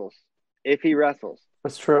 If he wrestles.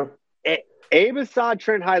 That's true. Abe Assad,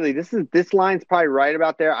 Trent Hidley. This line's probably right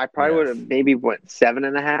about there. I probably would have maybe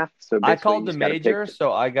 7.5. So I called the major,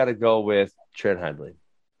 so I got to go with Trent Hidley.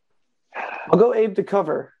 I'll go Abe to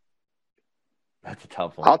cover. That's a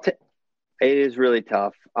tough one. It is really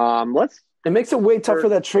tough. It makes it way tougher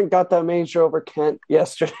that Trent got that major over Kent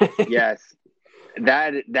yesterday. Yes,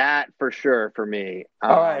 that for sure for me.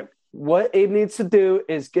 All right, what Abe needs to do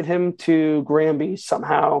is get him to Granby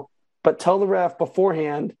somehow, but tell the ref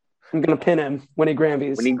beforehand. I'm going to pin him when he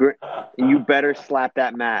Granby's. You better slap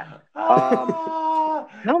that mat. How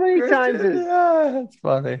many times that's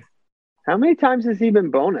funny. How many times has he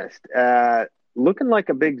been bonused? Looking like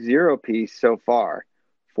a big 0 piece so far.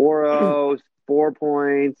 4-0, 4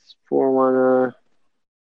 points, 4-1.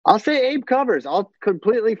 I'll say Abe covers. I'll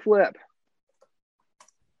completely flip.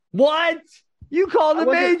 What? You called a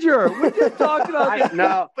major. We just talked about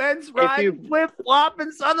no. Fence ride,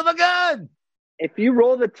 flip-flopping son of a gun. If you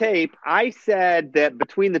roll the tape, I said that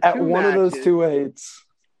between the two matches. At one of those 2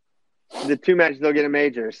 8s. The 2 matches, they'll get a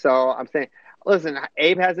major. So I'm saying, listen,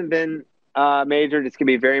 Abe hasn't been majored. It's going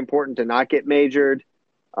to be very important to not get majored.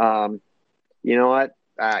 You know what?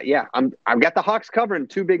 I've got the Hawks covering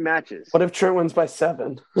 2 big matches. What if Trent wins by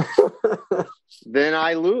 7? Then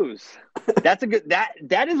I lose. That's a good.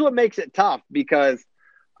 That is what makes it tough because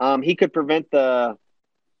he could prevent the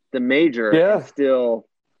major and still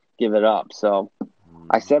give it up. So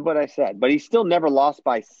I said what I said, but he still never lost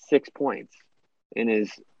by 6 points in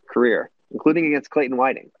his career, including against Clayton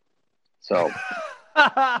Whiting. So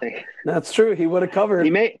that's true. He would have covered.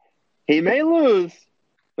 He may lose,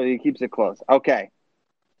 but he keeps it close. Okay.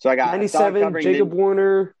 So I got 97, Jacob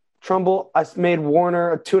Warner, Trumbull. I made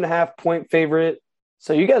Warner a 2.5-point favorite.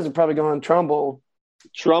 So you guys are probably going Trumbull.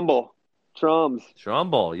 Trumbull,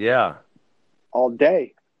 yeah. All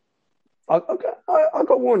day. I'll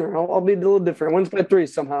go Warner. I'll be a little different. Wins by 3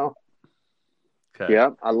 somehow. Okay.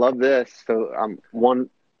 Yeah, I love this. So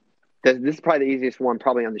this is probably the easiest one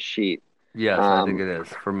probably on the sheet. Yes, I think it is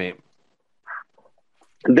for me.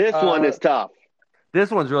 This one is tough. This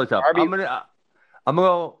one's really tough. I'm gonna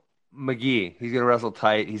go McGee. He's gonna wrestle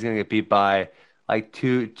tight. He's gonna get beat by like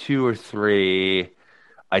two or 3.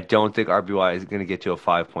 I don't think RBY is gonna get to a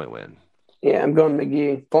 5-point win. Yeah, I'm going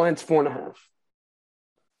McGee. The line's 4.5.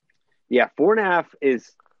 Yeah, 4.5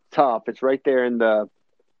 is tough. It's right there in the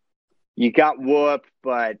You got whooped,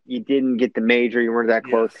 but you didn't get the major. You weren't that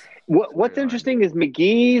close. Yes. What's interesting is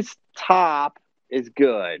McGee's top is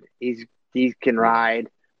good. He can ride,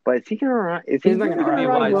 but is he gonna ride? Is he He's not really gonna gonna ride.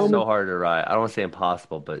 ride Why Roman? so hard to ride? I don't want to say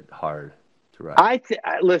impossible, but hard to ride.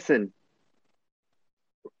 Listen.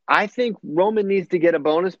 I think Roman needs to get a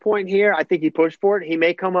bonus point here. I think he pushed for it. He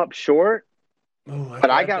may come up short, but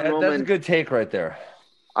I got Roman. That's a good take right there.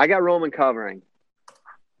 I got Roman covering.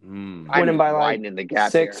 Mm. I'm Winning by like widening the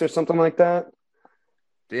gap 6 here. or something like that.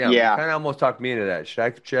 Damn, Yeah. you kind of almost talked me into that. Should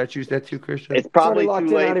I choose that too, Christian? It's It's already probably locked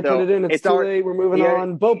too in. I late already though. put it in. It's too late. We're moving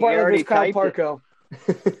on. Bo Butler already versus Kyle typed it. Parko.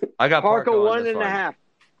 I got Parko on one this and a half.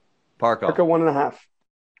 Parko. Parko 1.5.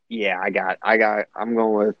 Yeah, I'm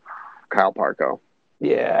going with Kyle Parko.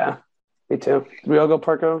 Yeah, me too. Did we all go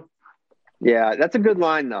Parko? Yeah, that's a good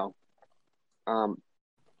line though. Dean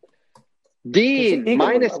He can win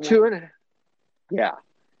minus by 2.5. Yeah,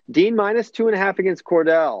 Dean minus 2.5 against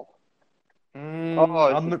Cordell.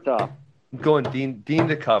 I'm This is tough. going Dean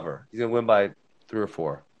to cover. He's gonna win by 3 or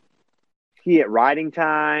 4. He at riding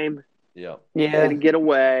time. Yeah. Yeah, Didn't get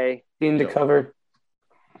away. Dean to Yep. cover.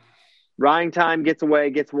 Riding time gets away,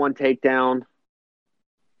 gets one takedown.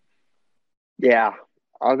 Yeah,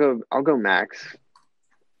 I'll go Max.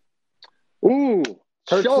 Ooh,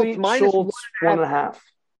 Kurt Schultz Fleet, minus Schultz 1.5.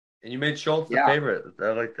 And you made Schultz the Yeah. favorite.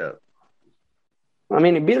 I like that. I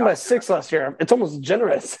mean, he beat him by 6 last year. It's almost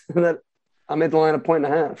generous that I made the line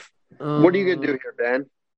 1.5. What are you gonna do here, Ben?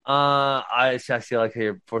 I feel like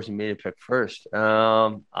you're forcing me to pick first.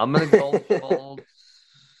 I'm gonna go Schultz.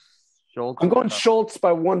 Schultz. I'm going Schultz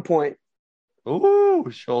by 1 point. Ooh,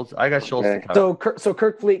 Schultz. I got Schultz to Okay. cover. So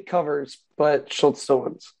Kirk Fleet covers, but Schultz still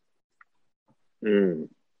wins.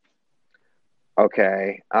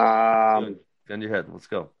 Okay. Gun to your head. Let's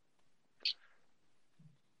go.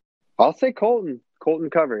 I'll say Colton. Colton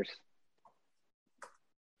covers.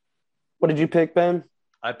 What did you pick, Ben?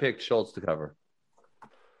 I picked Schultz to cover.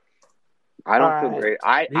 I don't All feel right. great.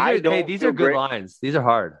 I don't. These feel are good great. lines. These are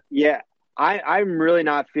hard. Yeah, I'm really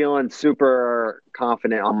not feeling super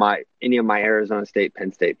confident on any of my Arizona State,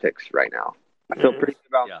 Penn State picks right now. I feel pretty good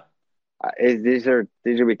about. Yeah. These are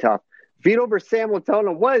gonna be tough. Vito versus Sam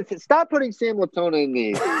Latona. What is it? Stop putting Sam Latona in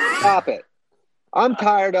these. Stop it. I'm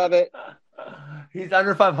tired of it. He's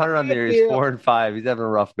under 500 on the year. He's Yeah. 4-5. He's having a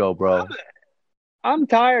rough go, bro. I'm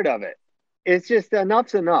tired of it. It's just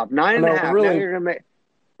enough's enough. 9.5. really- Now you're gonna make.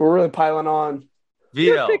 We're really piling on.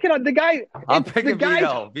 Vito. You're picking on the guy. I'm the picking guy's-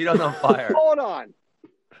 Vito. Vito's on fire. Hold on.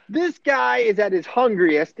 This guy is at his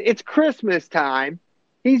hungriest. It's Christmas time.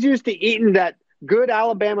 He's used to eating that good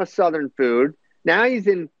Alabama Southern food. Now he's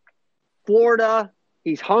in Florida.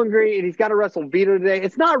 He's hungry, and he's got to wrestle Vito today.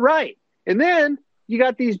 It's not right. And then you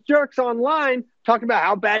got these jerks online talking about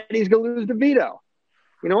how bad he's going to lose to Vito.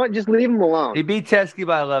 You know what? Just leave him alone. He beat Teskey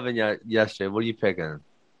by 11 yesterday. What are you picking?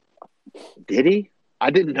 Did he? I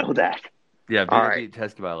didn't know that. Yeah, Vito All right. beat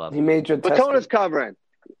Teskey by 11. He made your Latona's test. covering.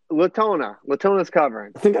 Latona's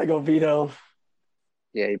covering. I think I go Vito.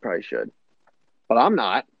 Yeah, he probably should. But I'm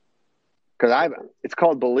not. Because it's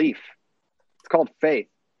called belief. It's called faith.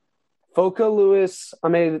 Foca Lewis, I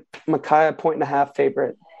made Makai a 1.5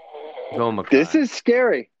 favorite. Go McCoy. This is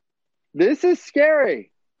scary. This is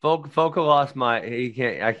scary. Foca lost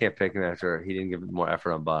I can't pick him after he didn't give more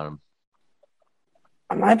effort on bottom.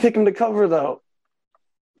 I might pick him to cover, though.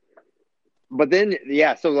 But then,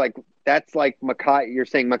 yeah, so like that's like Makai. You're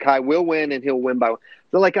saying Makai will win and he'll win by.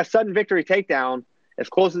 So like a sudden victory takedown, as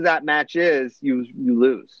close as that match is, you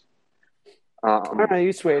lose. All right,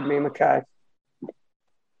 you swayed me, Makai.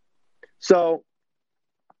 So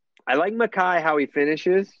I like Makai how he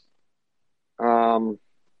finishes.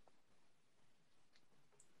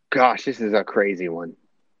 Gosh, this is a crazy one.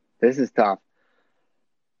 This is tough.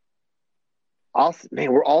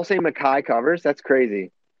 We're all saying Makai covers. That's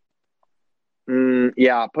crazy.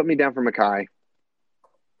 Yeah, put me down for Makai.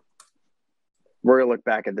 We're gonna look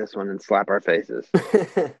back at this one and slap our faces.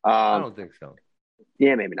 I don't think so.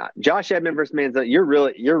 Yeah, maybe not. Josh Edmond versus Manzo. You're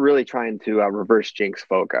really trying to reverse jinx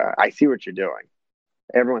Foca. I see what you're doing.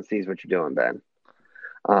 Everyone sees what you're doing, Ben.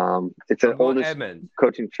 It's the oldest Edmond.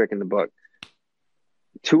 coaching trick in the book.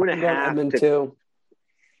 2.5. I got Edmund, to- too.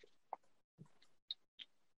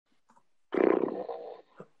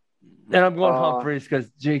 And I'm going Humphreys because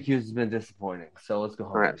JQ has been disappointing. So let's go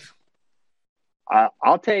Humphreys.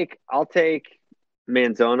 I'll take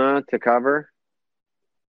Manzona to cover,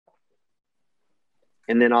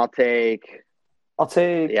 and then I'll take I'll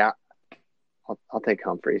take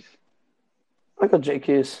Humphreys. I'll go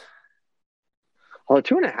JQ's. Although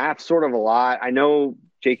 2.5 sort of a lot. I know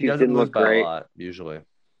He JQ doesn't didn't lose look by great. a lot, usually.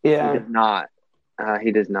 Yeah. He does not.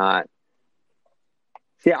 He does not.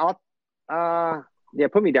 See, Yeah,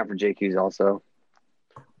 put me down for JQs also.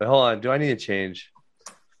 But hold on, do I need to change?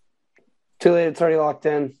 Too late. It's already locked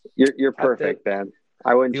in. You're perfect, Ben.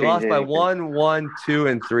 I wouldn't He change lost by anything. 1, 1, 2,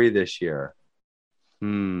 and 3 this year.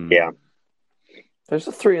 Yeah. There's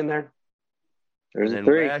a 3 in there. There's And a then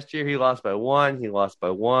 3. last year he lost by 1. He lost by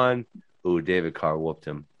 1. Ooh, David Carr whooped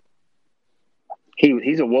him.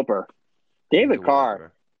 He's a whooper. David He's a Carr.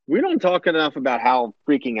 whooper. We don't talk enough about how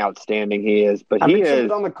freaking outstanding he is, but I he mentioned is.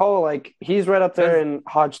 it on the call. Like, he's right up there in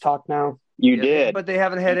Hodge talk now. You Yeah, did. but they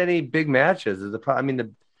haven't had any big matches. Is the I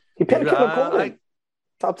mean, He picked Kittle Coleman.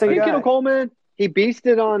 Top 10 guy. Kittle Coleman. He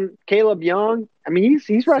beasted on Caleb Young. I mean,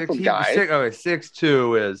 he's wrestled guys.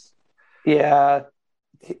 6'2" is. Yeah.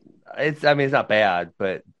 It's not bad,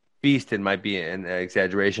 but beasted might be an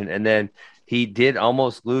exaggeration. And then he did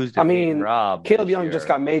almost lose to Peyton Robb. Caleb Young just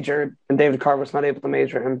got majored, and David Carr was not able to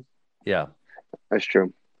major him. Yeah. That's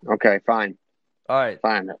true. Okay, fine. All right.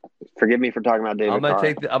 Fine. Forgive me for talking about David Carr.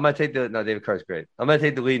 David Carr's great. I'm gonna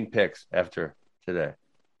take the leading picks after today.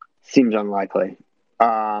 Seems unlikely.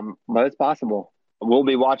 But it's possible. We'll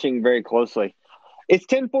be watching very closely. It's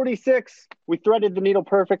 10:46. We threaded the needle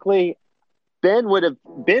perfectly. Ben would have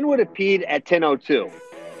peed at 10:02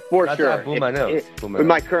 for That's sure. I blew my nose. With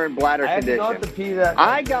my current bladder condition.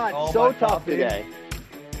 I got so tough today.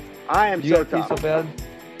 I am so tough. So bad.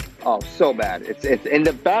 Oh, so bad. It's and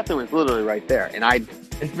the bathroom is literally right there. And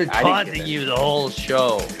it's been taunting you the whole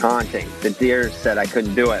show. Taunting. The deer said I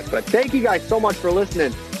couldn't do it. But thank you guys so much for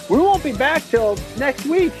listening. We won't be back till next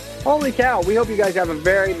week. Holy cow. We hope you guys have a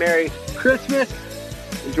very Merry Christmas.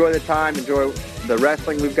 Enjoy the time. Enjoy the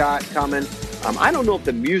wrestling we've got coming. I don't know if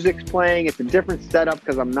the music's playing. It's a different setup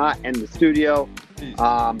because I'm not in the studio.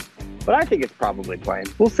 But I think it's probably playing.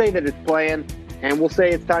 We'll say that it's playing, and we'll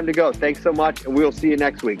say it's time to go. Thanks so much, and we'll see you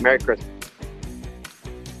next week. Merry Christmas.